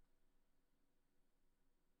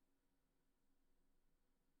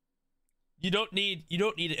 You don't need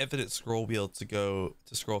an infinite scroll wheel to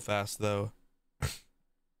scroll fast though.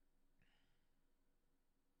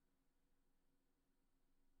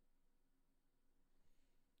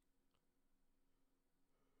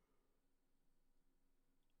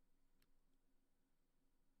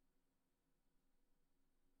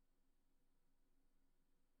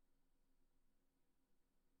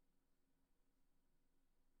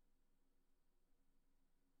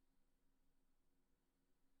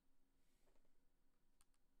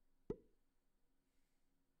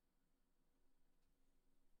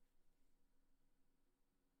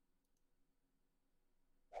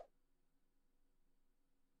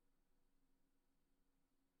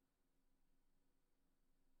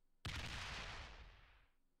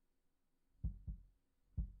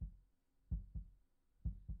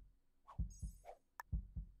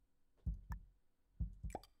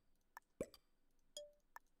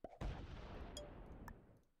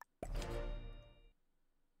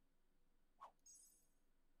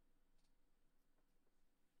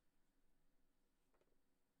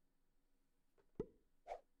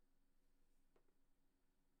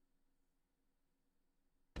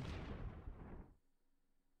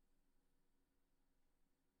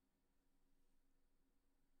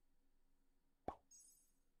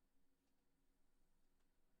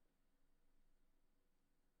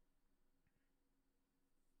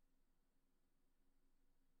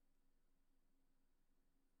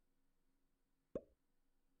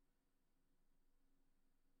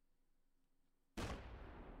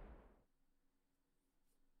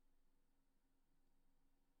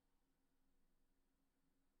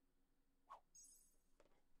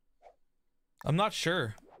 I'm not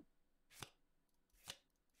sure.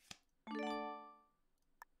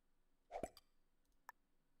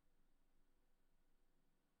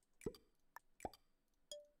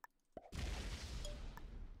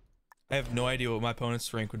 I have no idea what my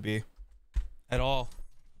opponent's rank would be at all.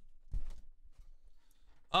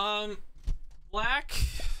 Black,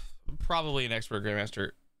 probably an expert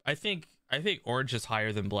grandmaster. I think orange is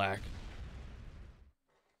higher than black.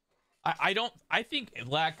 I think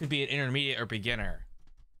black could be an intermediate or beginner.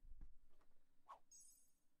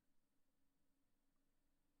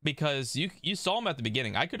 Because you saw him at the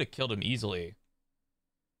beginning. I could have killed him easily.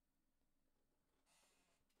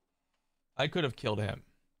 I could have killed him.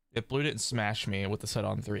 If blue didn't smash me with the set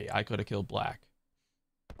on 3, I could have killed black.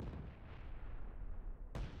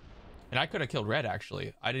 And I could have killed red,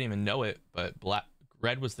 actually. I didn't even know it, but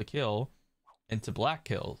red was the kill into black's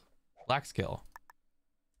kill.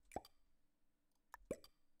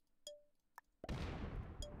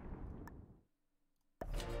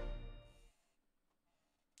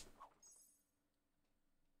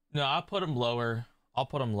 No, I'll put him lower. I'll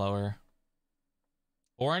put him lower.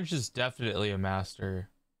 Orange is definitely a master,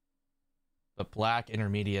 but black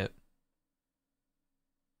intermediate.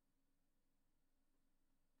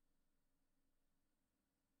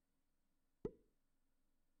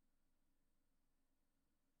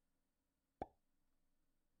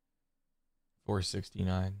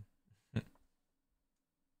 $469.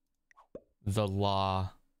 The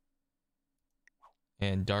Law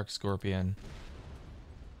and Dark Scorpion.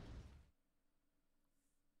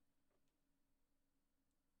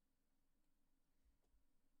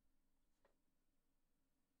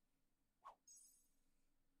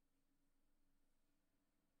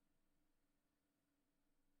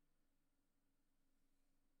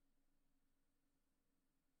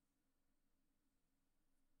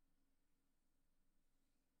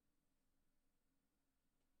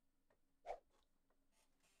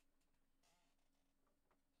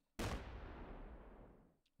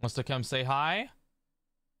 Wants to come say hi?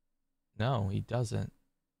 No, he doesn't.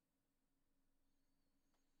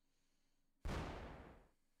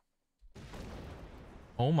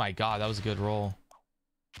 Oh my god, that was a good roll.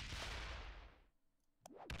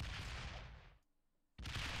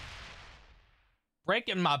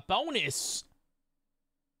 Breaking my bonus.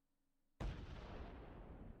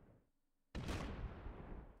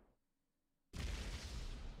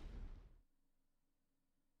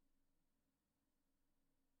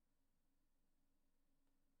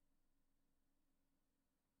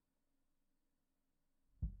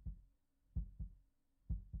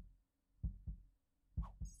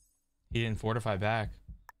 He didn't fortify back.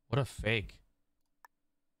 What a fake.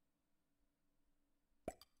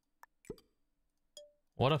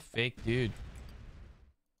 What a fake dude.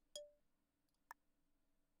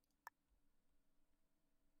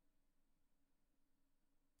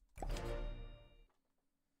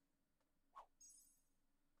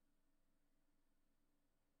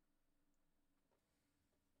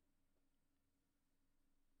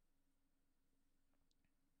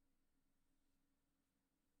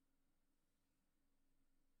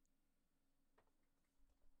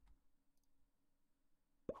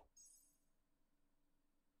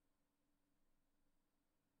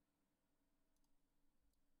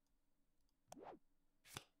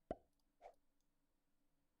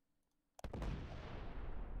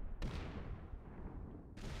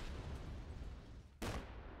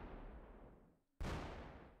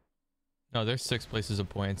 No, there's 6 places of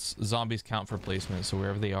points. Zombies count for placement, so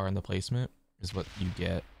wherever they are in the placement is what you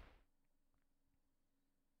get.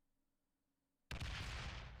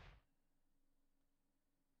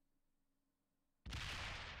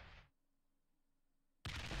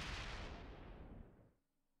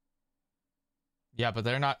 Yeah, but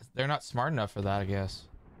they're not smart enough for that, I guess.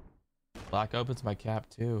 Black opens my cap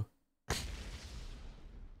too.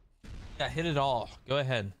 Yeah, hit it all. Go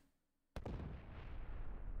ahead.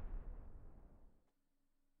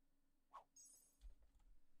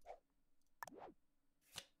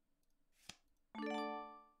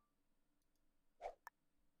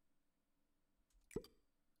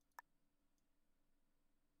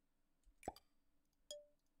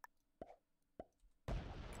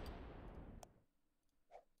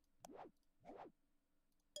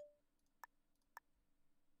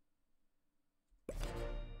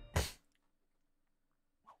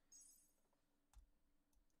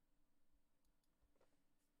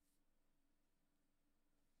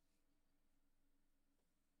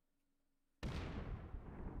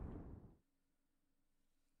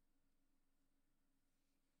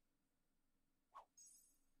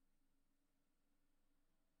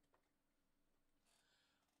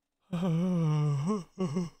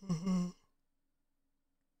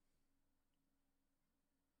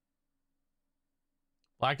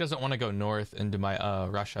 Black doesn't want to go north into my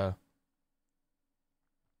Russia.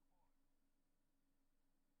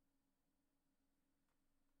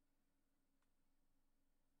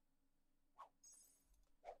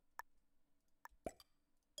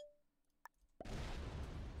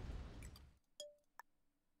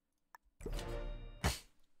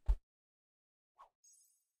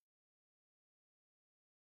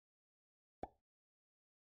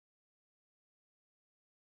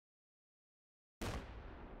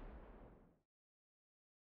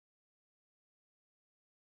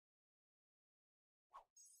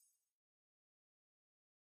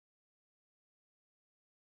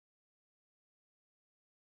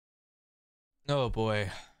 Oh boy.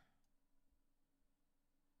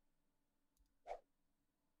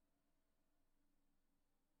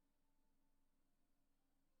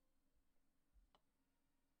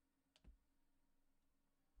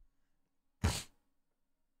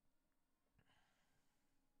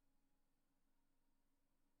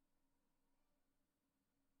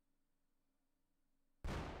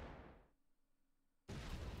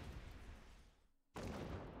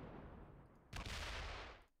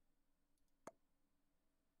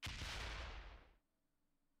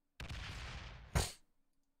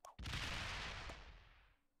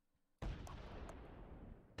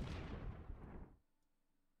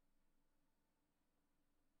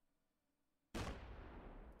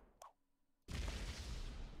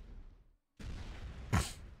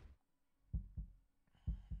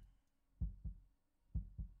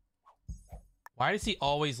 Why does he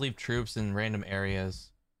always leave troops in random areas?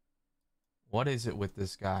 What is it with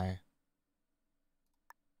this guy?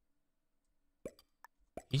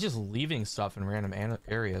 He's just leaving stuff in random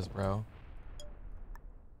areas, bro.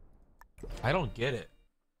 I don't get it.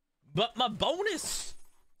 But my bonus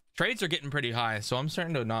trades are getting pretty high, so I'm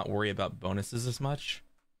starting to not worry about bonuses as much.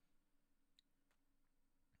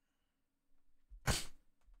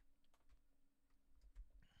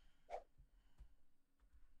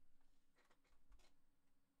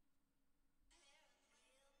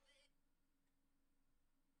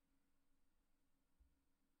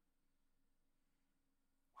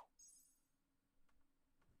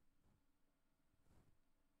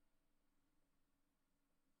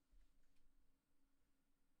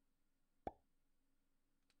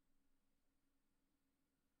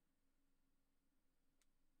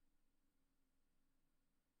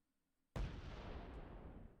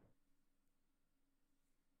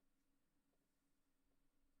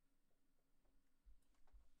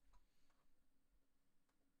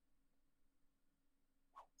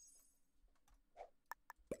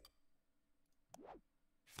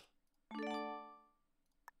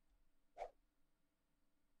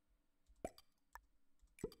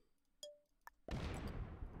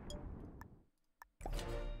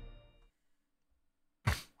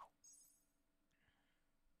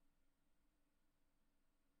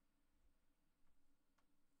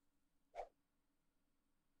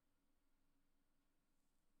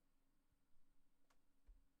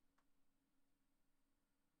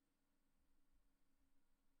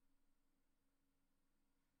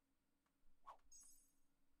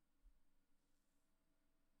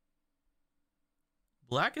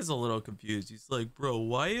 Black is a little confused. He's like, bro,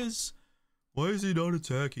 why is he not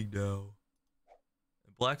attacking now?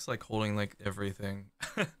 Black's like holding like everything.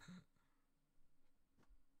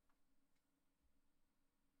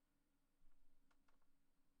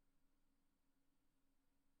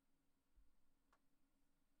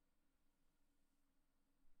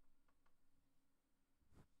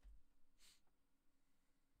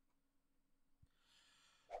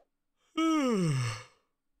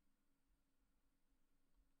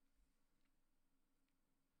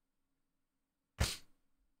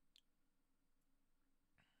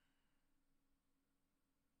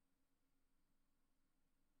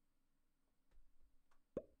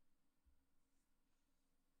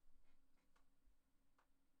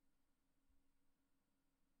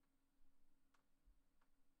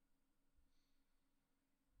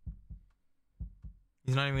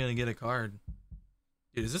 He's not even gonna get a card.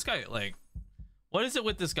 Dude, is this guy like, what is it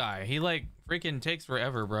with this guy? He like freaking takes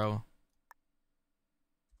forever, bro.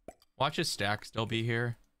 Watch his stack still be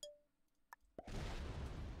here.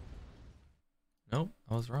 Nope,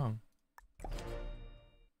 I was wrong.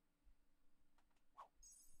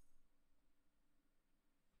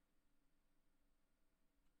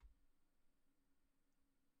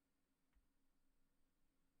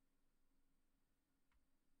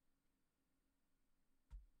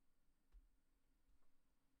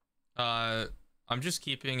 I'm just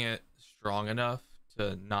keeping it strong enough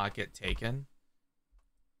to not get taken.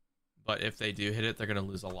 But if they do hit it, they're going to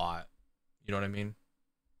lose a lot. You know what I mean?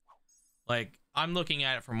 Like, I'm looking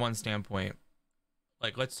at it from one standpoint.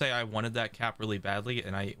 Like, let's say I wanted that cap really badly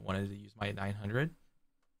and I wanted to use my 900.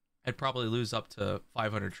 I'd probably lose up to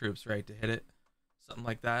 500 troops, right, to hit it. Something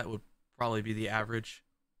like that would probably be the average.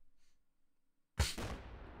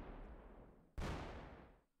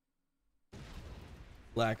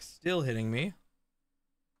 Black's still hitting me.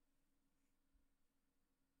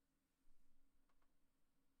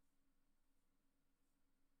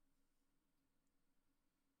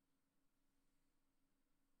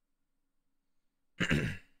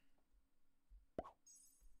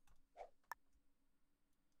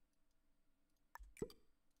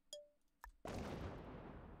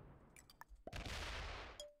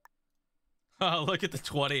 Oh, look at the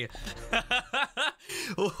 20.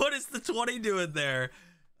 What is the 20 doing there?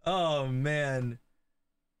 Oh, man.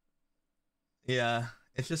 Yeah,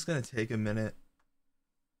 it's just gonna take a minute.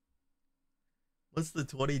 What's the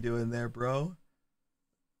 20 doing there, bro?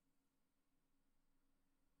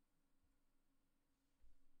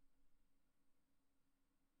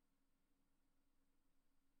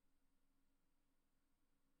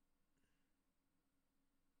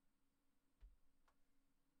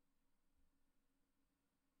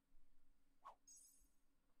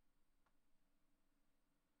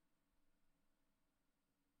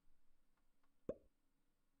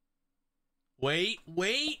 Wait.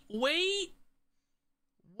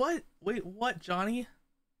 What? Wait, what, Johnny?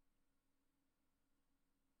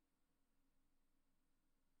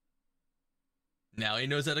 Now he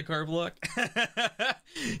knows how to curve lock.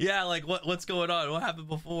 Yeah, like what's going on? What happened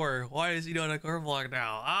before? Why is he doing a curve lock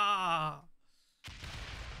now? Ah.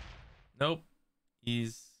 Nope.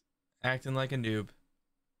 He's acting like a noob.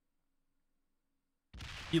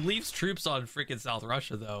 He leaves troops on freaking South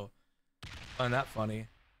Russia though. Find that funny.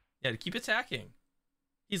 Yeah, to keep attacking.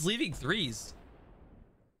 He's leaving threes.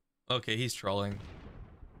 Okay, he's trolling.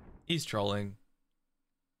 He's trolling.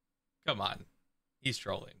 Come on. He's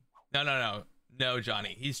trolling. No. No,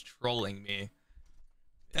 Johnny. He's trolling me.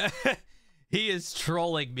 He is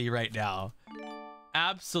trolling me right now.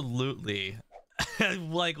 Absolutely.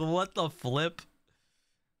 Like, what the flip?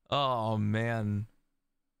 Oh, man.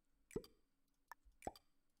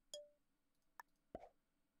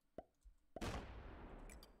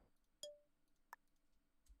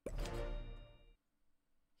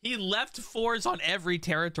 He left fours on every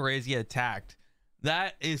territory as he attacked.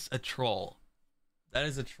 That is a troll. That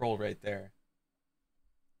is a troll right there.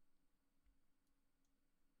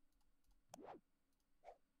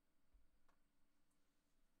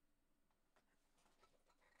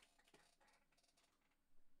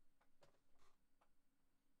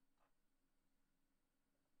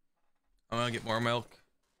 I'm gonna get more milk.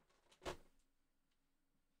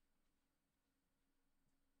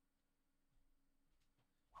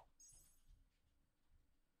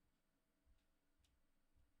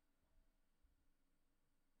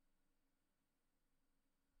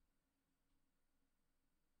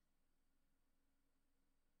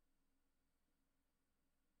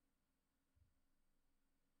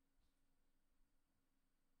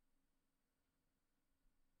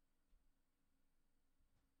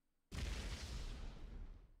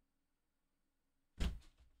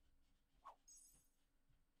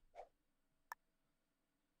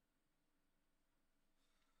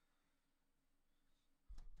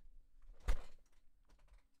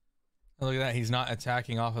 Look at that. He's not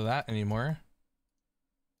attacking off of that anymore.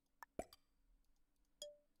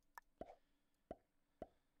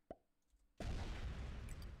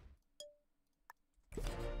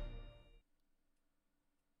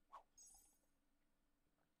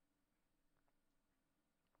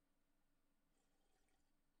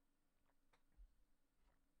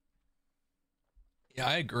 Yeah,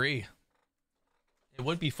 I agree. It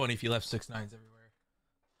would be funny if you left 6-9s everywhere.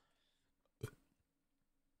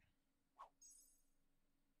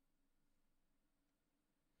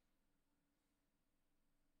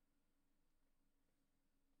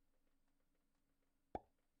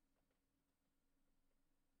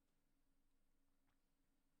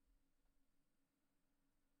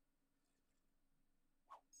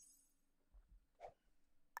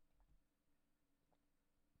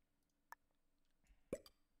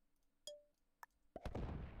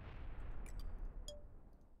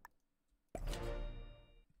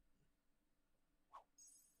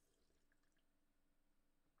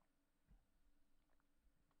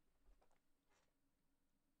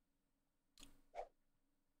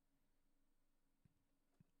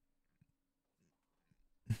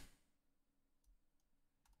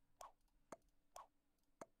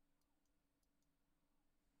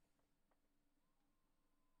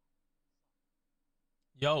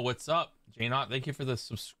 Yo, what's up? J-Not, thank you for the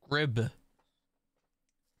subscribe.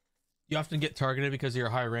 You often get targeted because of your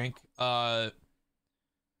high rank. Yeah.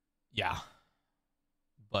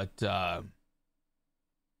 But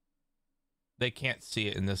they can't see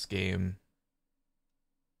it in this game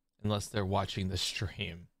unless they're watching the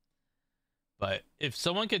stream. But if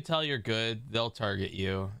someone can tell you're good, they'll target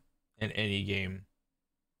you in any game.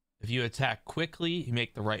 If you attack quickly, you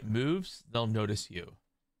make the right moves, they'll notice you.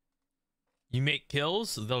 You make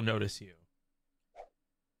kills, they'll notice you.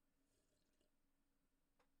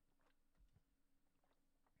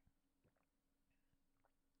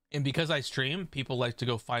 And because I stream, people like to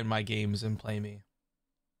go find my games and play me.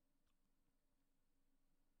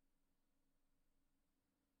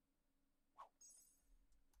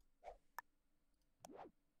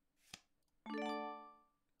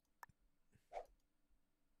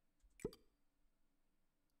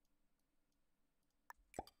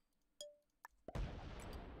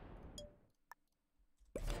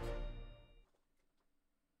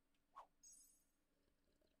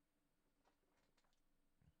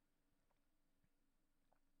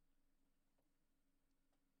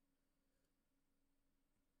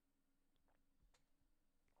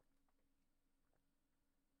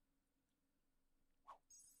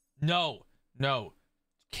 No, no.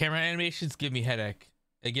 Camera animations give me headache.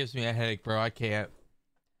 It gives me a headache, bro. I can't.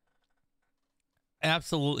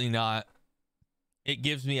 Absolutely not. It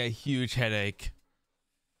gives me a huge headache.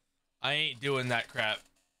 I ain't doing that crap.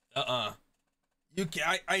 You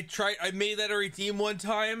can, I tried. I made that a redeem one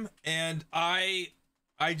time, and I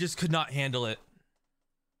just could not handle it.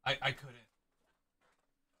 I couldn't.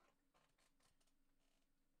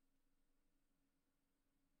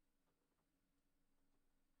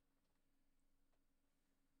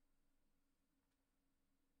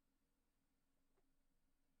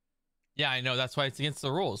 Yeah, I know. That's why it's against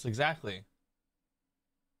the rules. Exactly.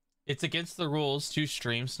 It's against the rules to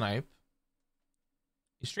stream snipe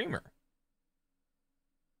a streamer.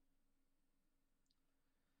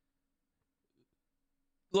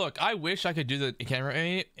 Look, I wish I could do the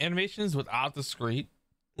camera animations without the screen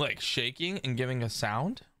like shaking and giving a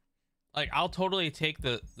sound. Like, I'll totally take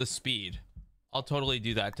the speed. I'll totally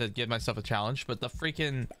do that to give myself a challenge, but the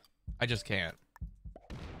freaking I just can't.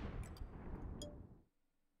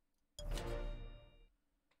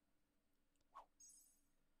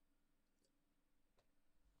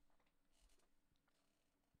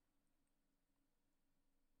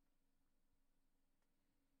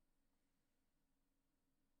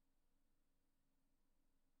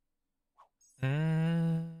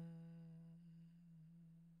 Mm.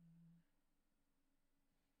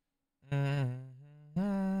 Mm.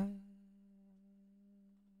 Mm.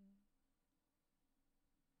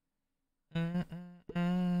 Mm.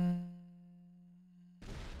 Mm.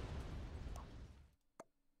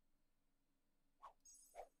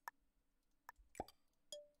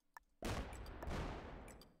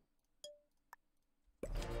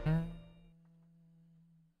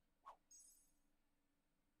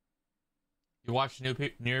 You watched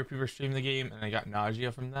newer people stream the game and I got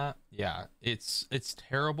nausea from that. Yeah, it's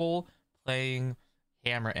terrible playing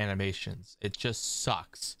camera animations. It just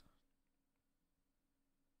sucks.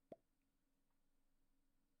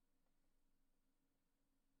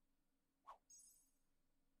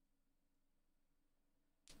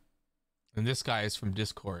 And this guy is from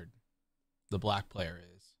Discord. The black player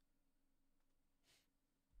is.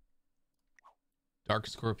 Dark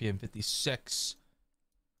Scorpion 56.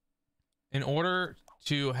 In order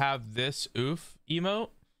to have this oof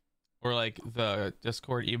emote, or like the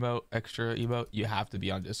Discord emote, extra emote, you have to be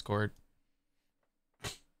on Discord.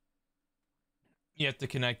 You have to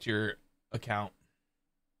connect your account.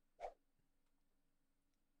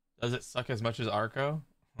 Does it suck as much as Arco?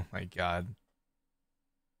 Oh my god.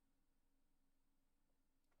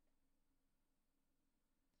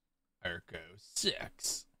 Arco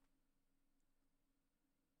 6.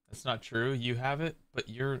 That's not true. You have it, but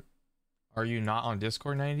are you not on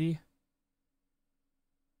Discord 90?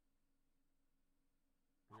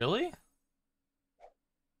 Really?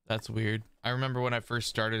 That's weird. I remember when I first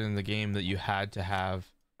started in the game that you had to have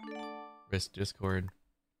risk Discord.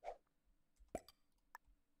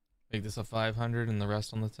 Make this a 500 and the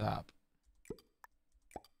rest on the top.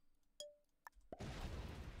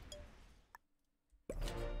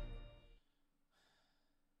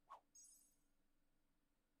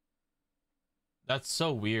 That's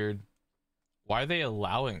so weird. Why are they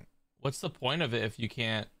allowing? What's the point of it if you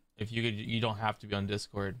can't, if you don't have to be on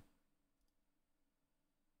Discord?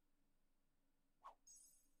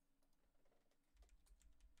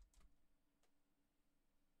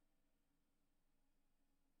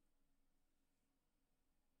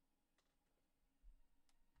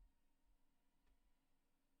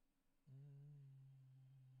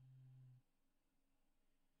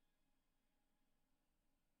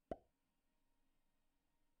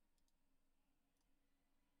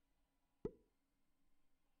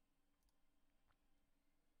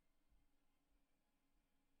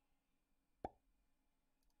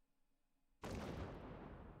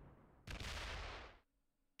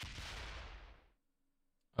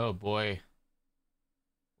 Oh boy.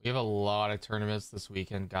 We have a lot of tournaments this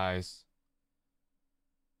weekend, guys.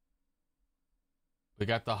 We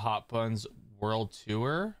got the Hot Buns World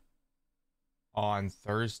Tour on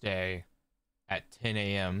Thursday at 10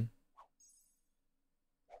 a.m.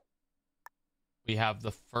 We have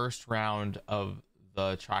the first round of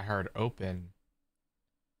the Tryhard Open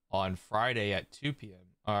on Friday at 2 p.m.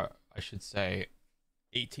 I should say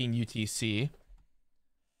 18 UTC.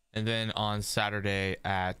 And then on Saturday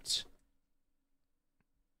at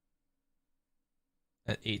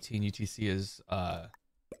 18 UTC is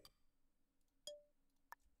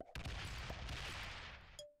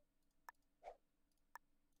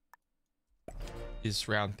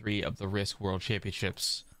round 3 of the Risk World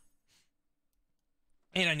Championships.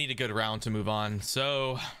 And I need a good round to move on.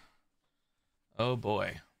 So, oh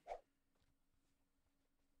boy.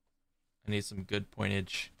 I need some good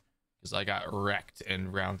pointage because I got wrecked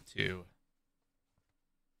in round 2.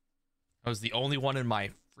 I was the only one in my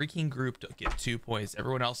freaking group to get 2 points.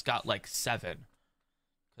 Everyone else got like 7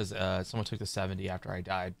 because someone took the 70 after I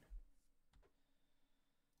died.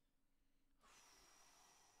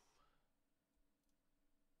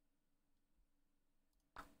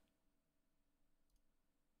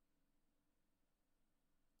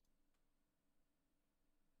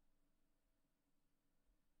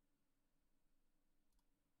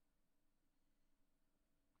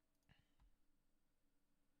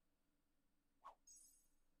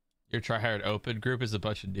 Your Tryhard Open group is a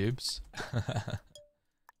bunch of noobs.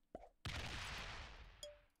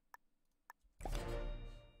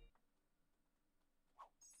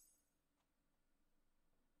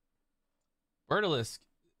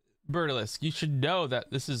 Bertalisk, you should know that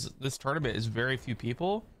this tournament is very few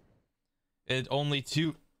people. And only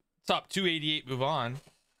top 288 move on.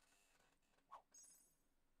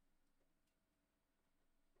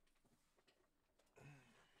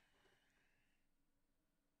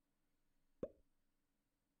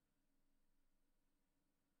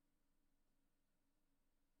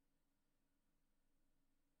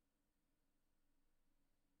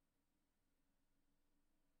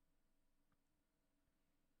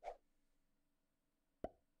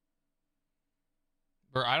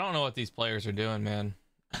 Bro, I don't know what these players are doing, man.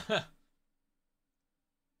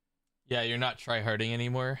 Yeah, you're not tryharding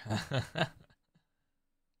anymore.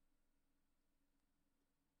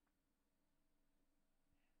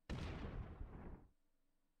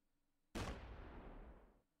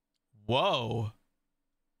 Whoa.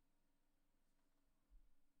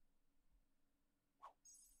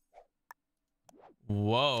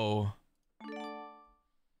 Whoa.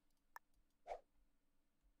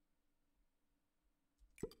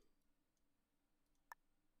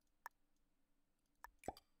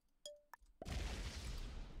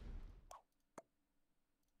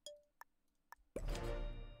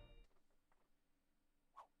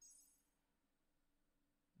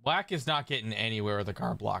 Black is not getting anywhere with a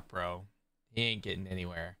car block, bro. He ain't getting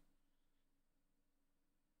anywhere.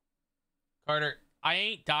 Carter, I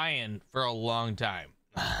ain't dying for a long time.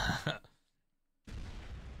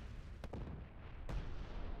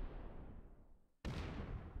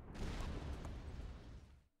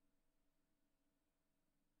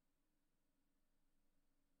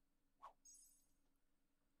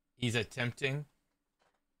 He's attempting.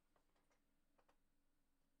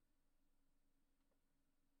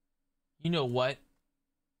 You know what?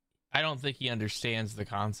 I don't think he understands the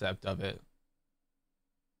concept of it.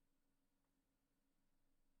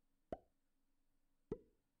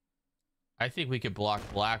 I think we could block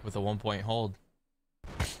black with a 1-point hold.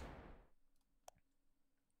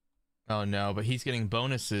 Oh no, but he's getting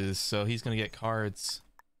bonuses, so he's gonna get cards.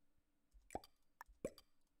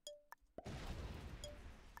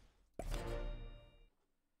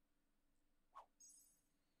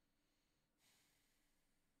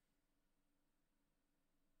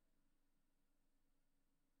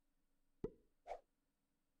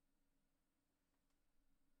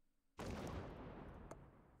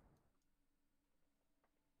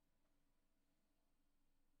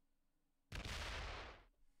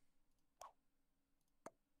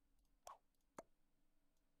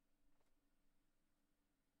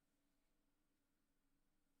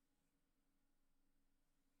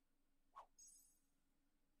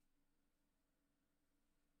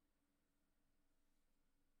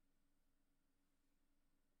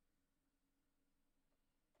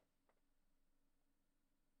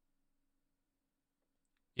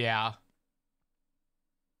 Yeah.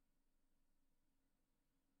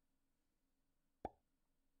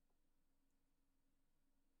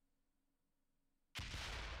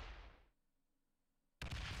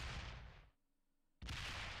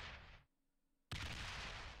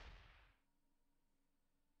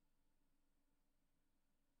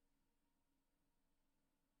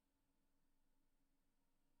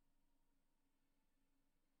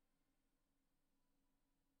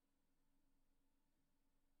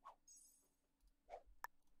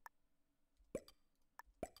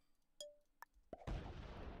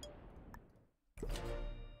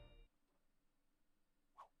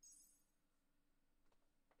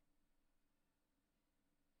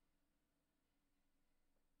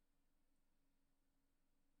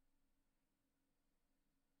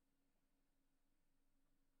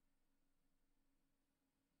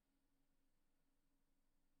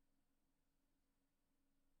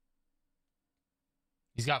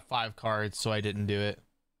 He's got 5 cards, so I didn't do it.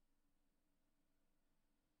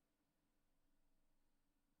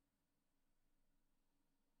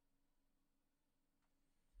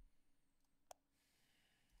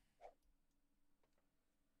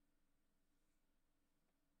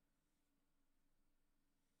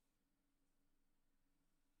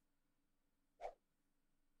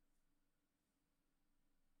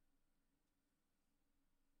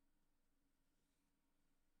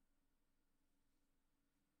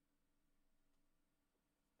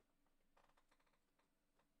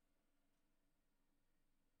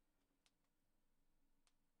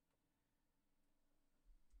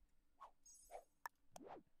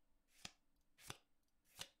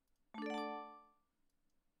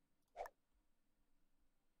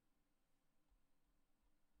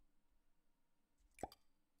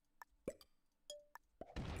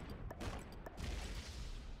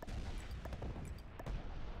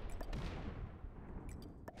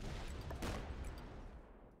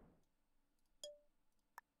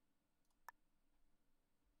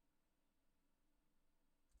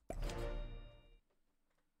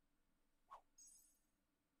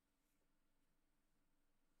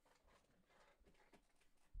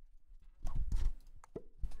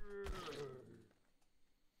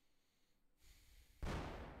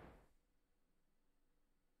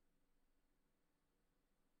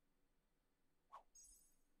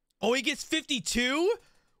 Oh, he gets 52?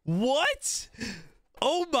 What?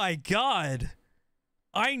 Oh my god.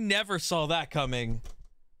 I never saw that coming.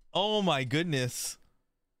 Oh my goodness.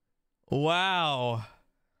 Wow.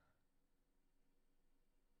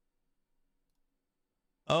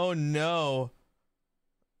 Oh no.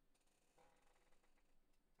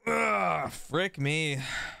 Ugh, frick me.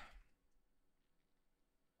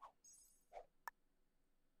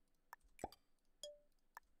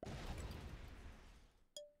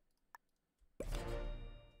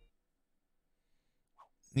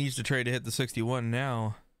 Needs to trade to hit the 61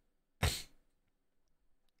 now.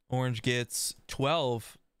 Orange gets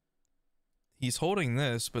 12. He's holding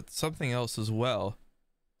this, but something else as well.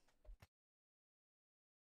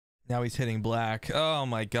 Now he's hitting black. Oh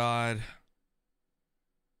my god.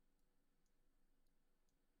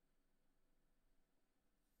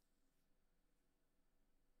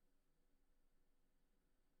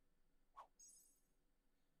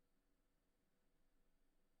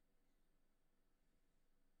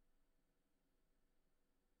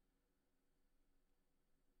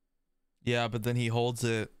 Yeah, but then he holds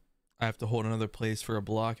it. I have to hold another place for a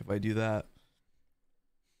block if I do that.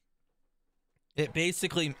 It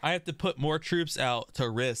basically, I have to put more troops out to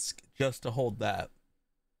risk just to hold that.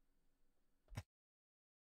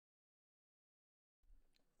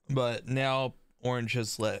 But now Orange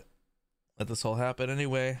has let this all happen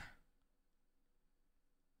anyway.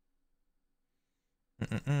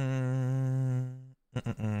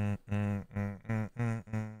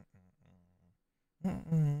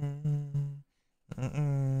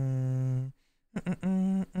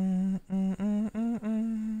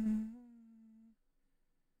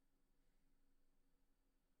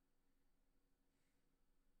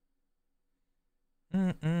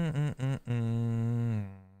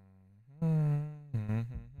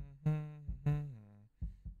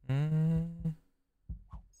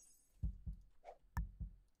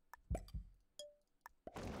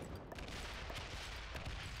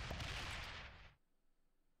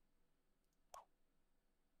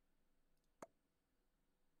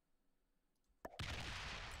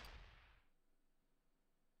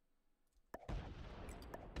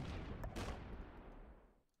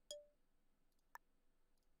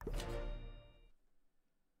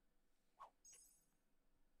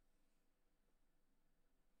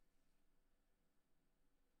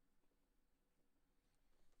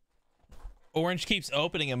 Orange keeps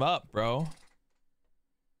opening him up, bro.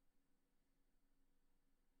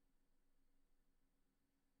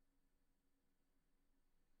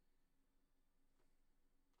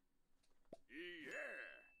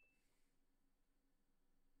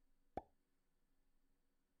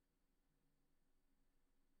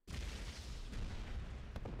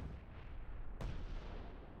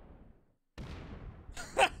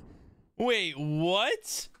 Wait,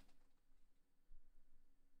 what?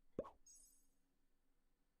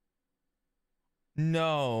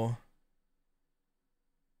 No.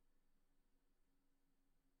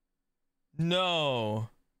 No.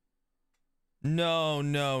 No,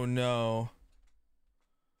 no, no.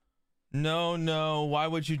 No, no. Why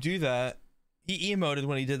would you do that? He emoted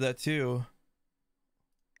when he did that too.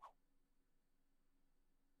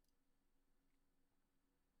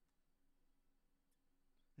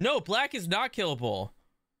 No, black is not killable.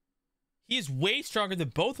 He is way stronger than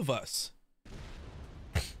both of us.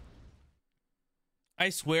 I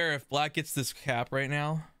swear if black gets this cap right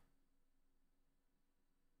now.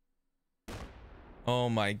 Oh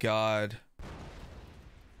my god.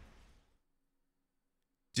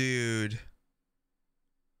 Dude.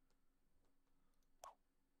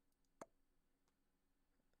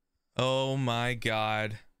 Oh my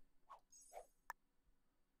god.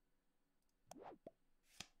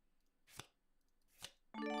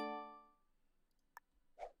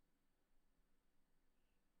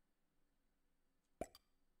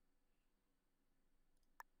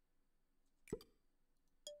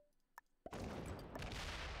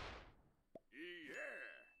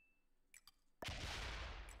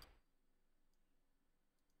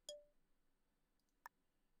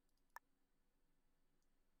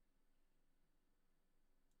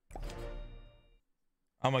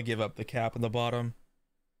 I'm gonna give up the cap in the bottom.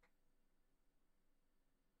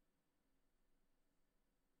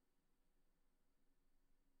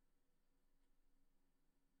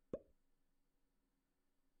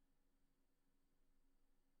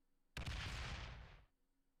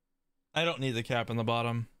 I don't need the cap in the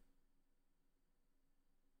bottom.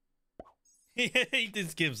 He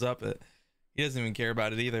just gives up it. He doesn't even care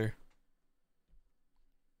about it either.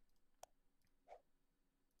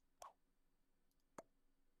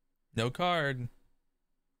 No card.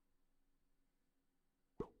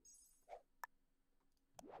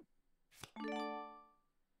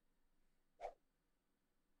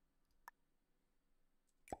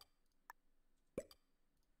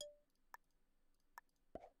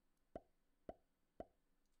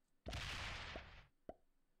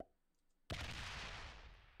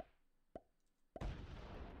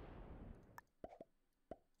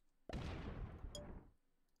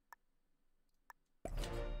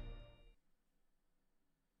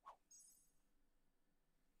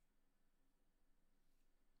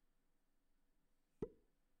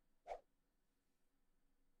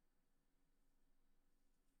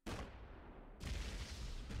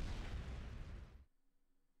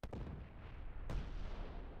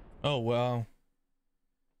 Oh, wow.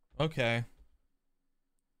 Okay.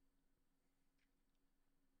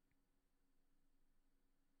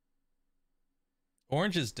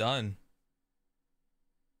 Orange is done.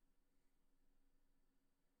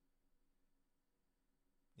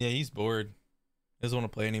 Yeah, he's bored. Doesn't want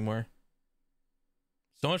to play anymore.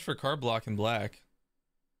 So much for card block in black.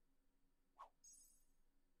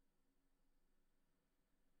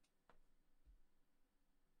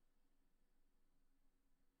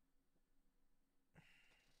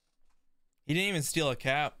 He didn't even steal a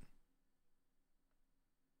cap.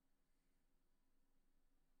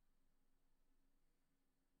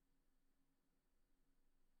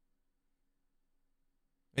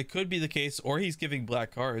 It could be the case, or he's giving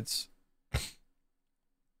black cards.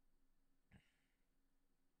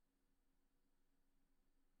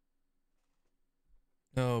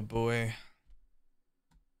 Oh boy.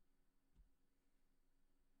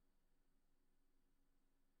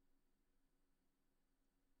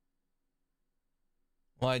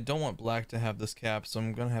 Well, I don't want black to have this cap, so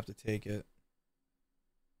I'm gonna have to take it.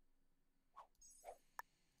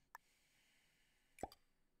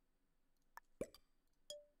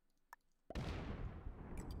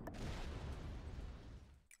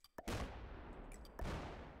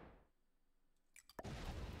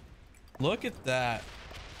 Look at that.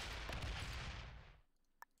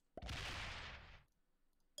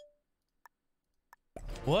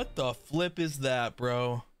 What the flip is that,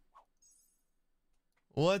 bro?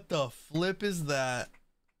 What the flip is that?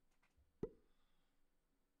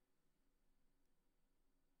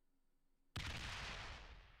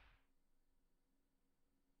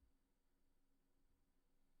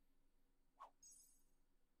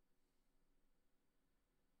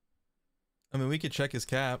 I mean, we could check his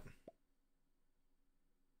cap.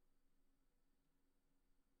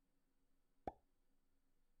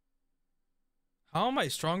 How am I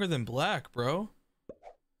stronger than black, bro?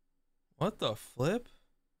 What the flip?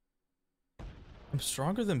 I'm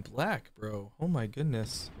stronger than black, bro. Oh my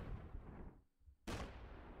goodness.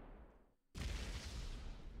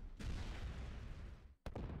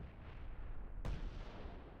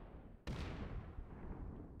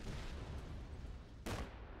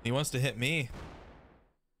 He wants to hit me.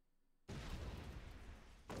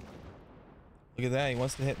 Look at that, he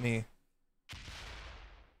wants to hit me.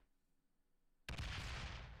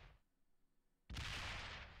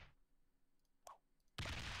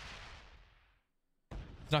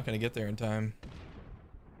 He's not gonna get there in time.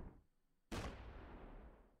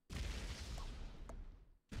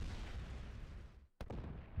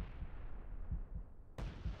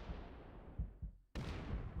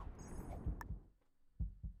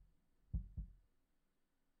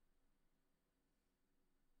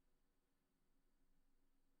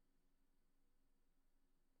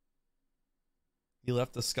 He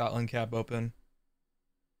left the Scotland cap open.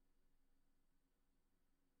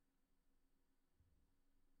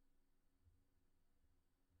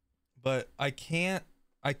 But I can't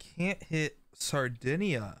hit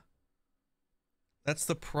Sardinia. That's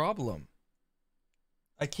the problem.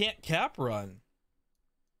 I can't cap run.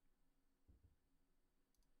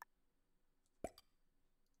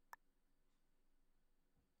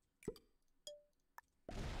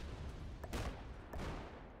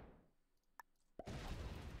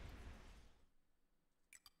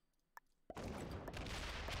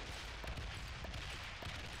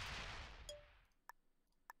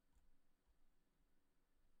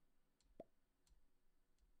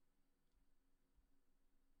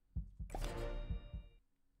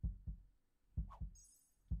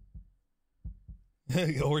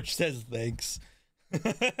 Orange says thanks.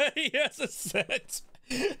 He has a set.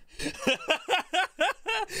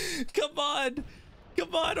 Come on.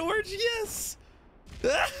 Come on, Orange, yes.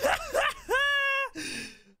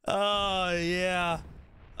 Oh, yeah.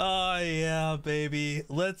 Oh, yeah, baby.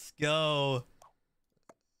 Let's go.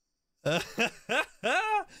 That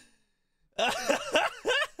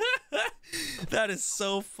is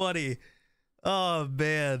so funny. Oh,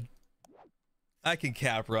 man. I can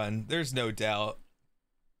cap run. There's no doubt.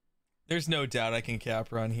 There's no doubt I can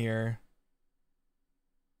cap run here.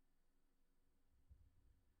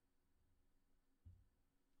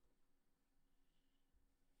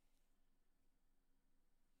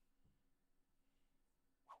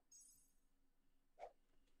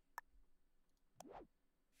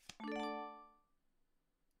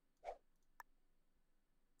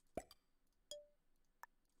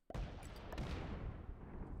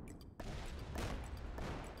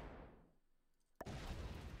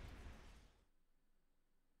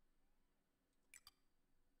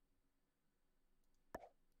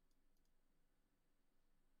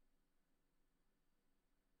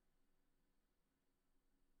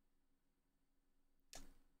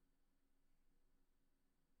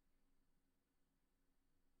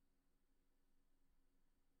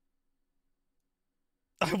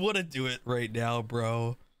 I want to do it right now,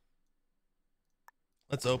 bro.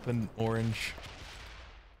 Let's open orange.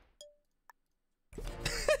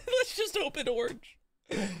 Let's just open orange.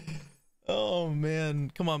 Oh,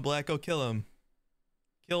 man. Come on, Black. Go kill him.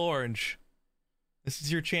 Kill orange. This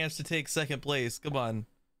is your chance to take second place. Come on.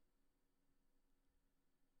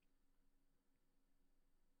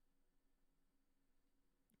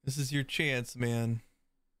 This is your chance, man.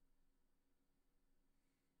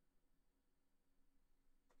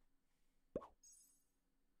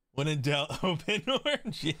 When in doubt, open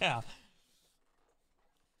orange. Yeah.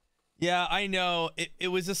 Yeah, I know. It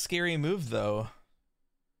was a scary move, though.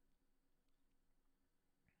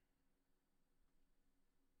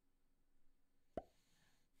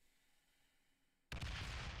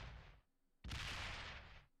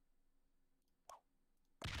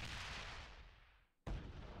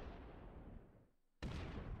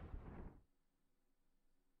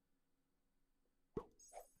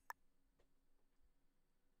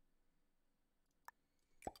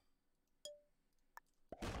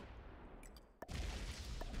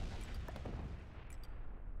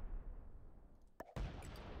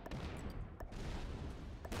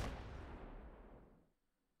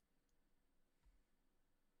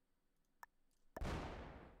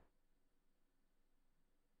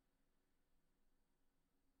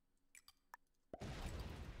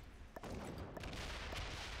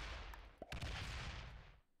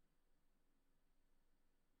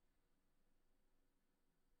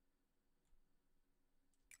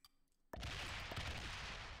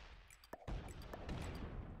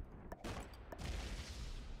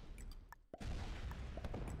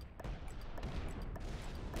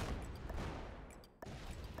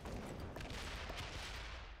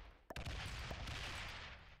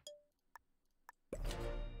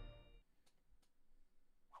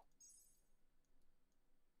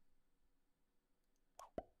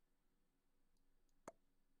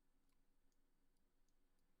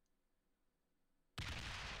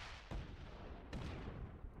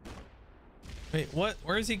 Wait, what?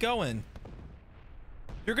 Where is he going?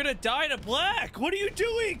 You're gonna die to Black! What are you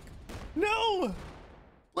doing? No!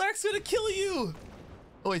 Black's gonna kill you!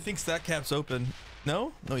 Oh, he thinks that cap's open.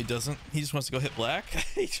 No? No, he doesn't. He just wants to go hit Black.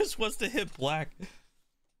 He just wants to hit Black.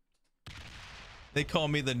 They call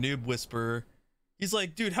me the noob whisperer. He's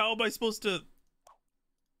like, dude, how am I supposed to...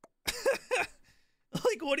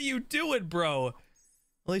 Like, what are you doing, bro? At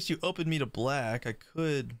least you opened me to Black. I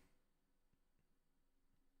could...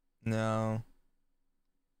 No.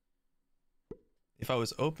 If I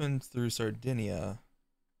was open through Sardinia...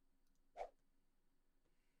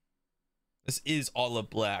 This is all of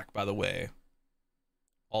black, by the way.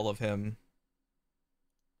 All of him.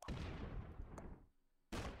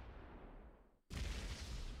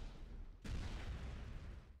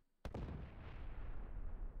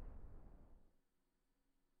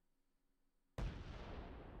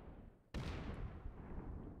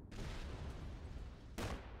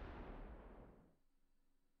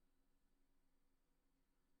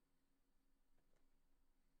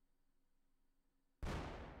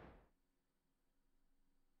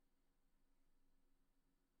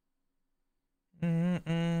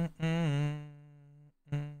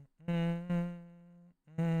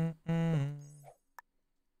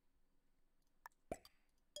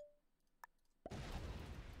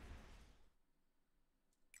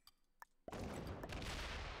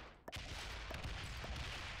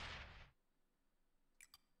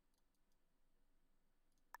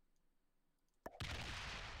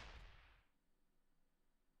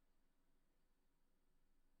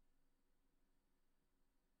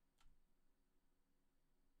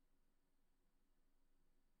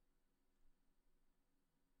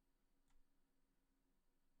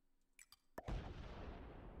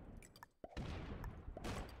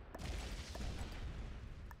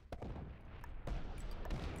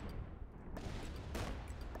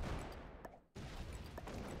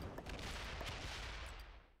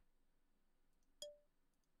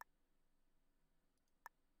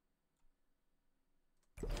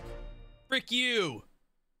 Frick you!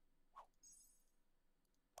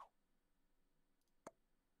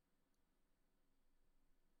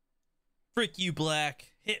 Frick you,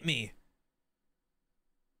 black. Hit me.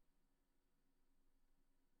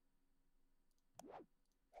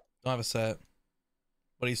 Don't have a set.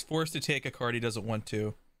 But he's forced to take a card he doesn't want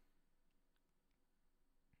to.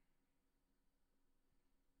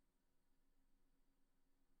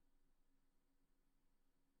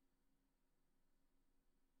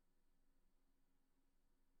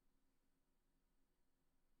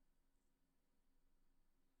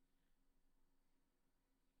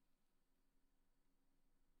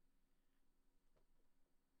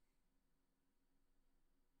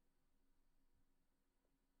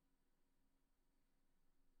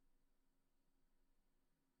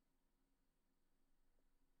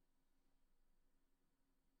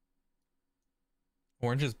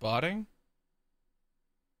 Orange is botting?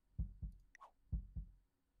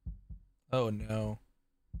 Oh no.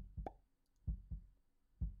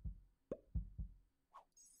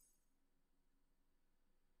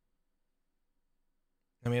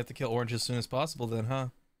 And we have to kill orange as soon as possible then, huh?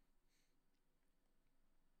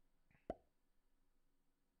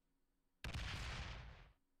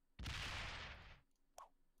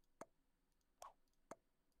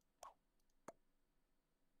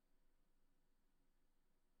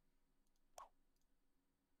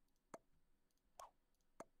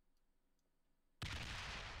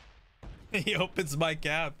 He opens my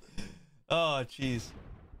cap. Oh, jeez.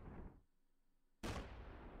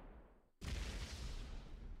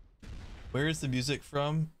 Where is the music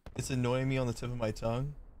from? It's annoying me on the tip of my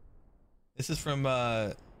tongue. This is from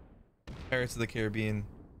Pirates of the Caribbean.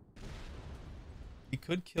 He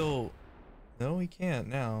could kill... No, he can't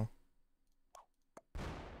now.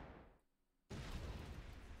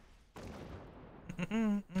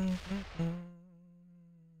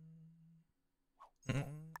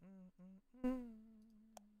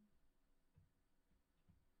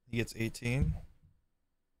 He gets 18.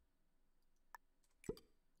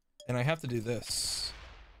 And I have to do this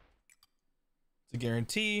to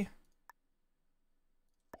guarantee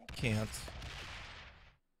he can't.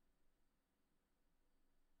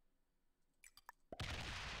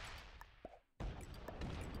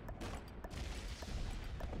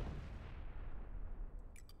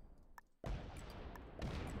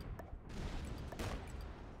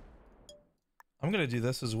 I'm gonna do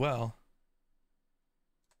this as well.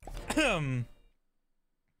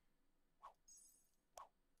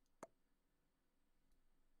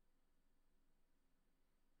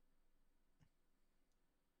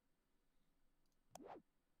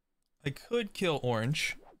 I could kill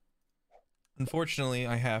orange. Unfortunately,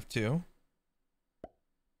 I have to.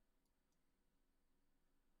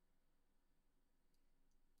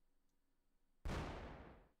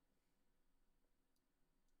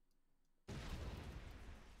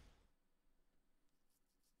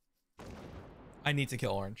 I need to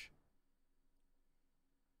kill orange.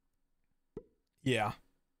 Yeah.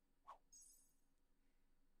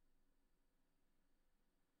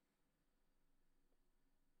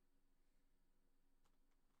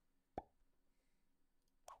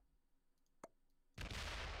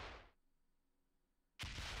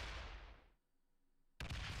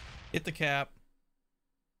 Hit the cap.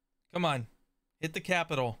 Come on. Hit the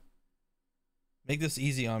capital. Make this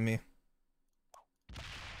easy on me.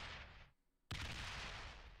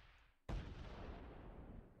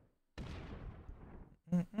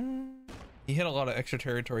 He hit a lot of extra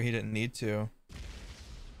territory he didn't need to.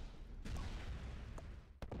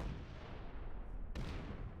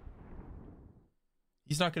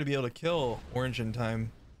 He's not going to be able to kill Orange in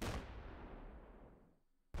time.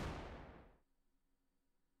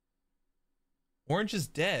 Orange is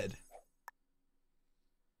dead.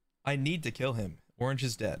 I need to kill him. Orange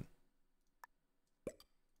is dead.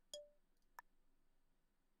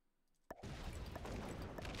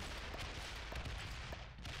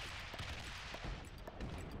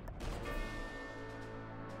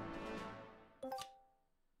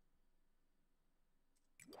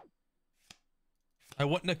 I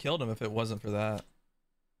wouldn't have killed him if it wasn't for that.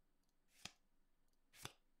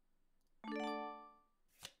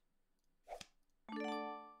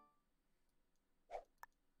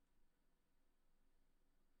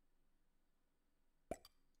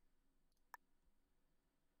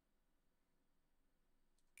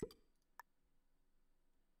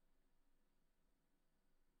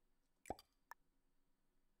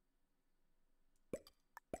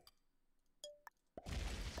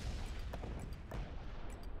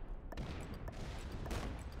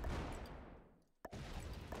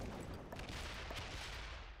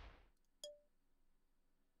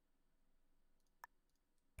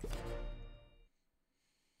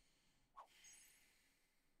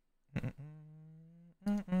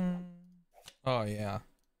 Oh yeah.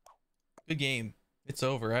 Good game. It's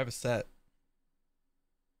over. I have a set.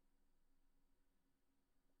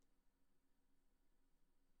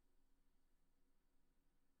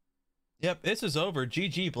 Yep, this is over.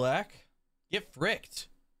 GG, Black. Get fricked.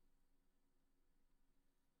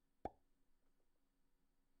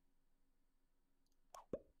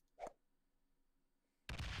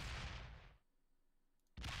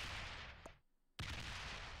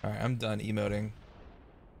 Alright, I'm done emoting.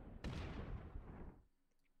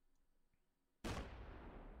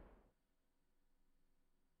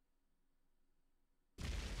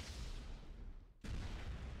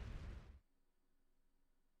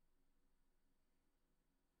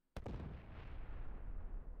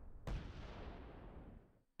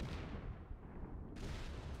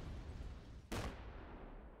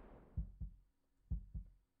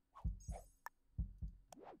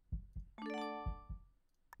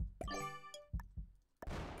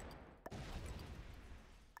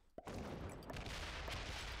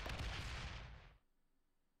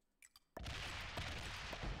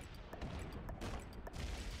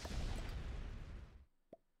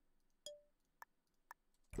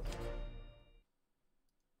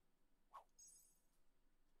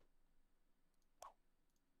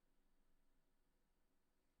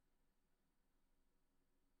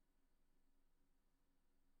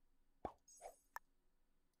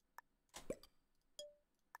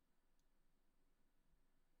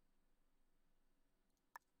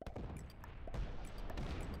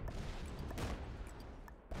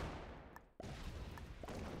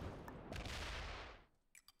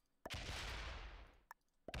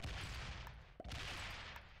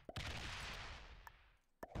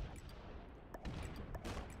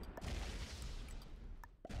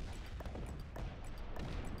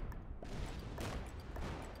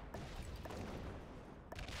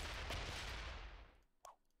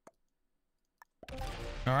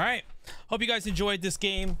 All right. Hope you guys enjoyed this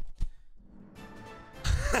game.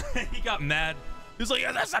 He got mad. He was like,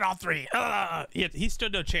 yeah, that's not all three. He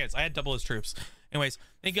stood no chance. I had double his troops. Anyways,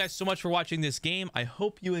 thank you guys so much for watching this game. I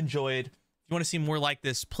hope you enjoyed. If you want to see more like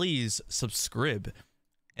this, please subscribe.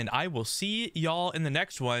 And I will see y'all in the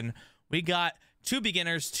next one. We got 2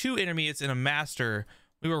 beginners, 2 intermediates, and a master.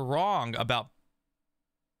 We were wrong about...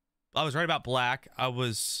 I was right about black.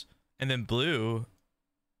 And then blue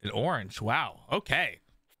and orange. Wow. Okay.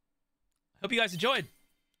 Hope you guys enjoyed.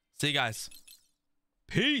 See you guys.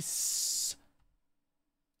 Peace.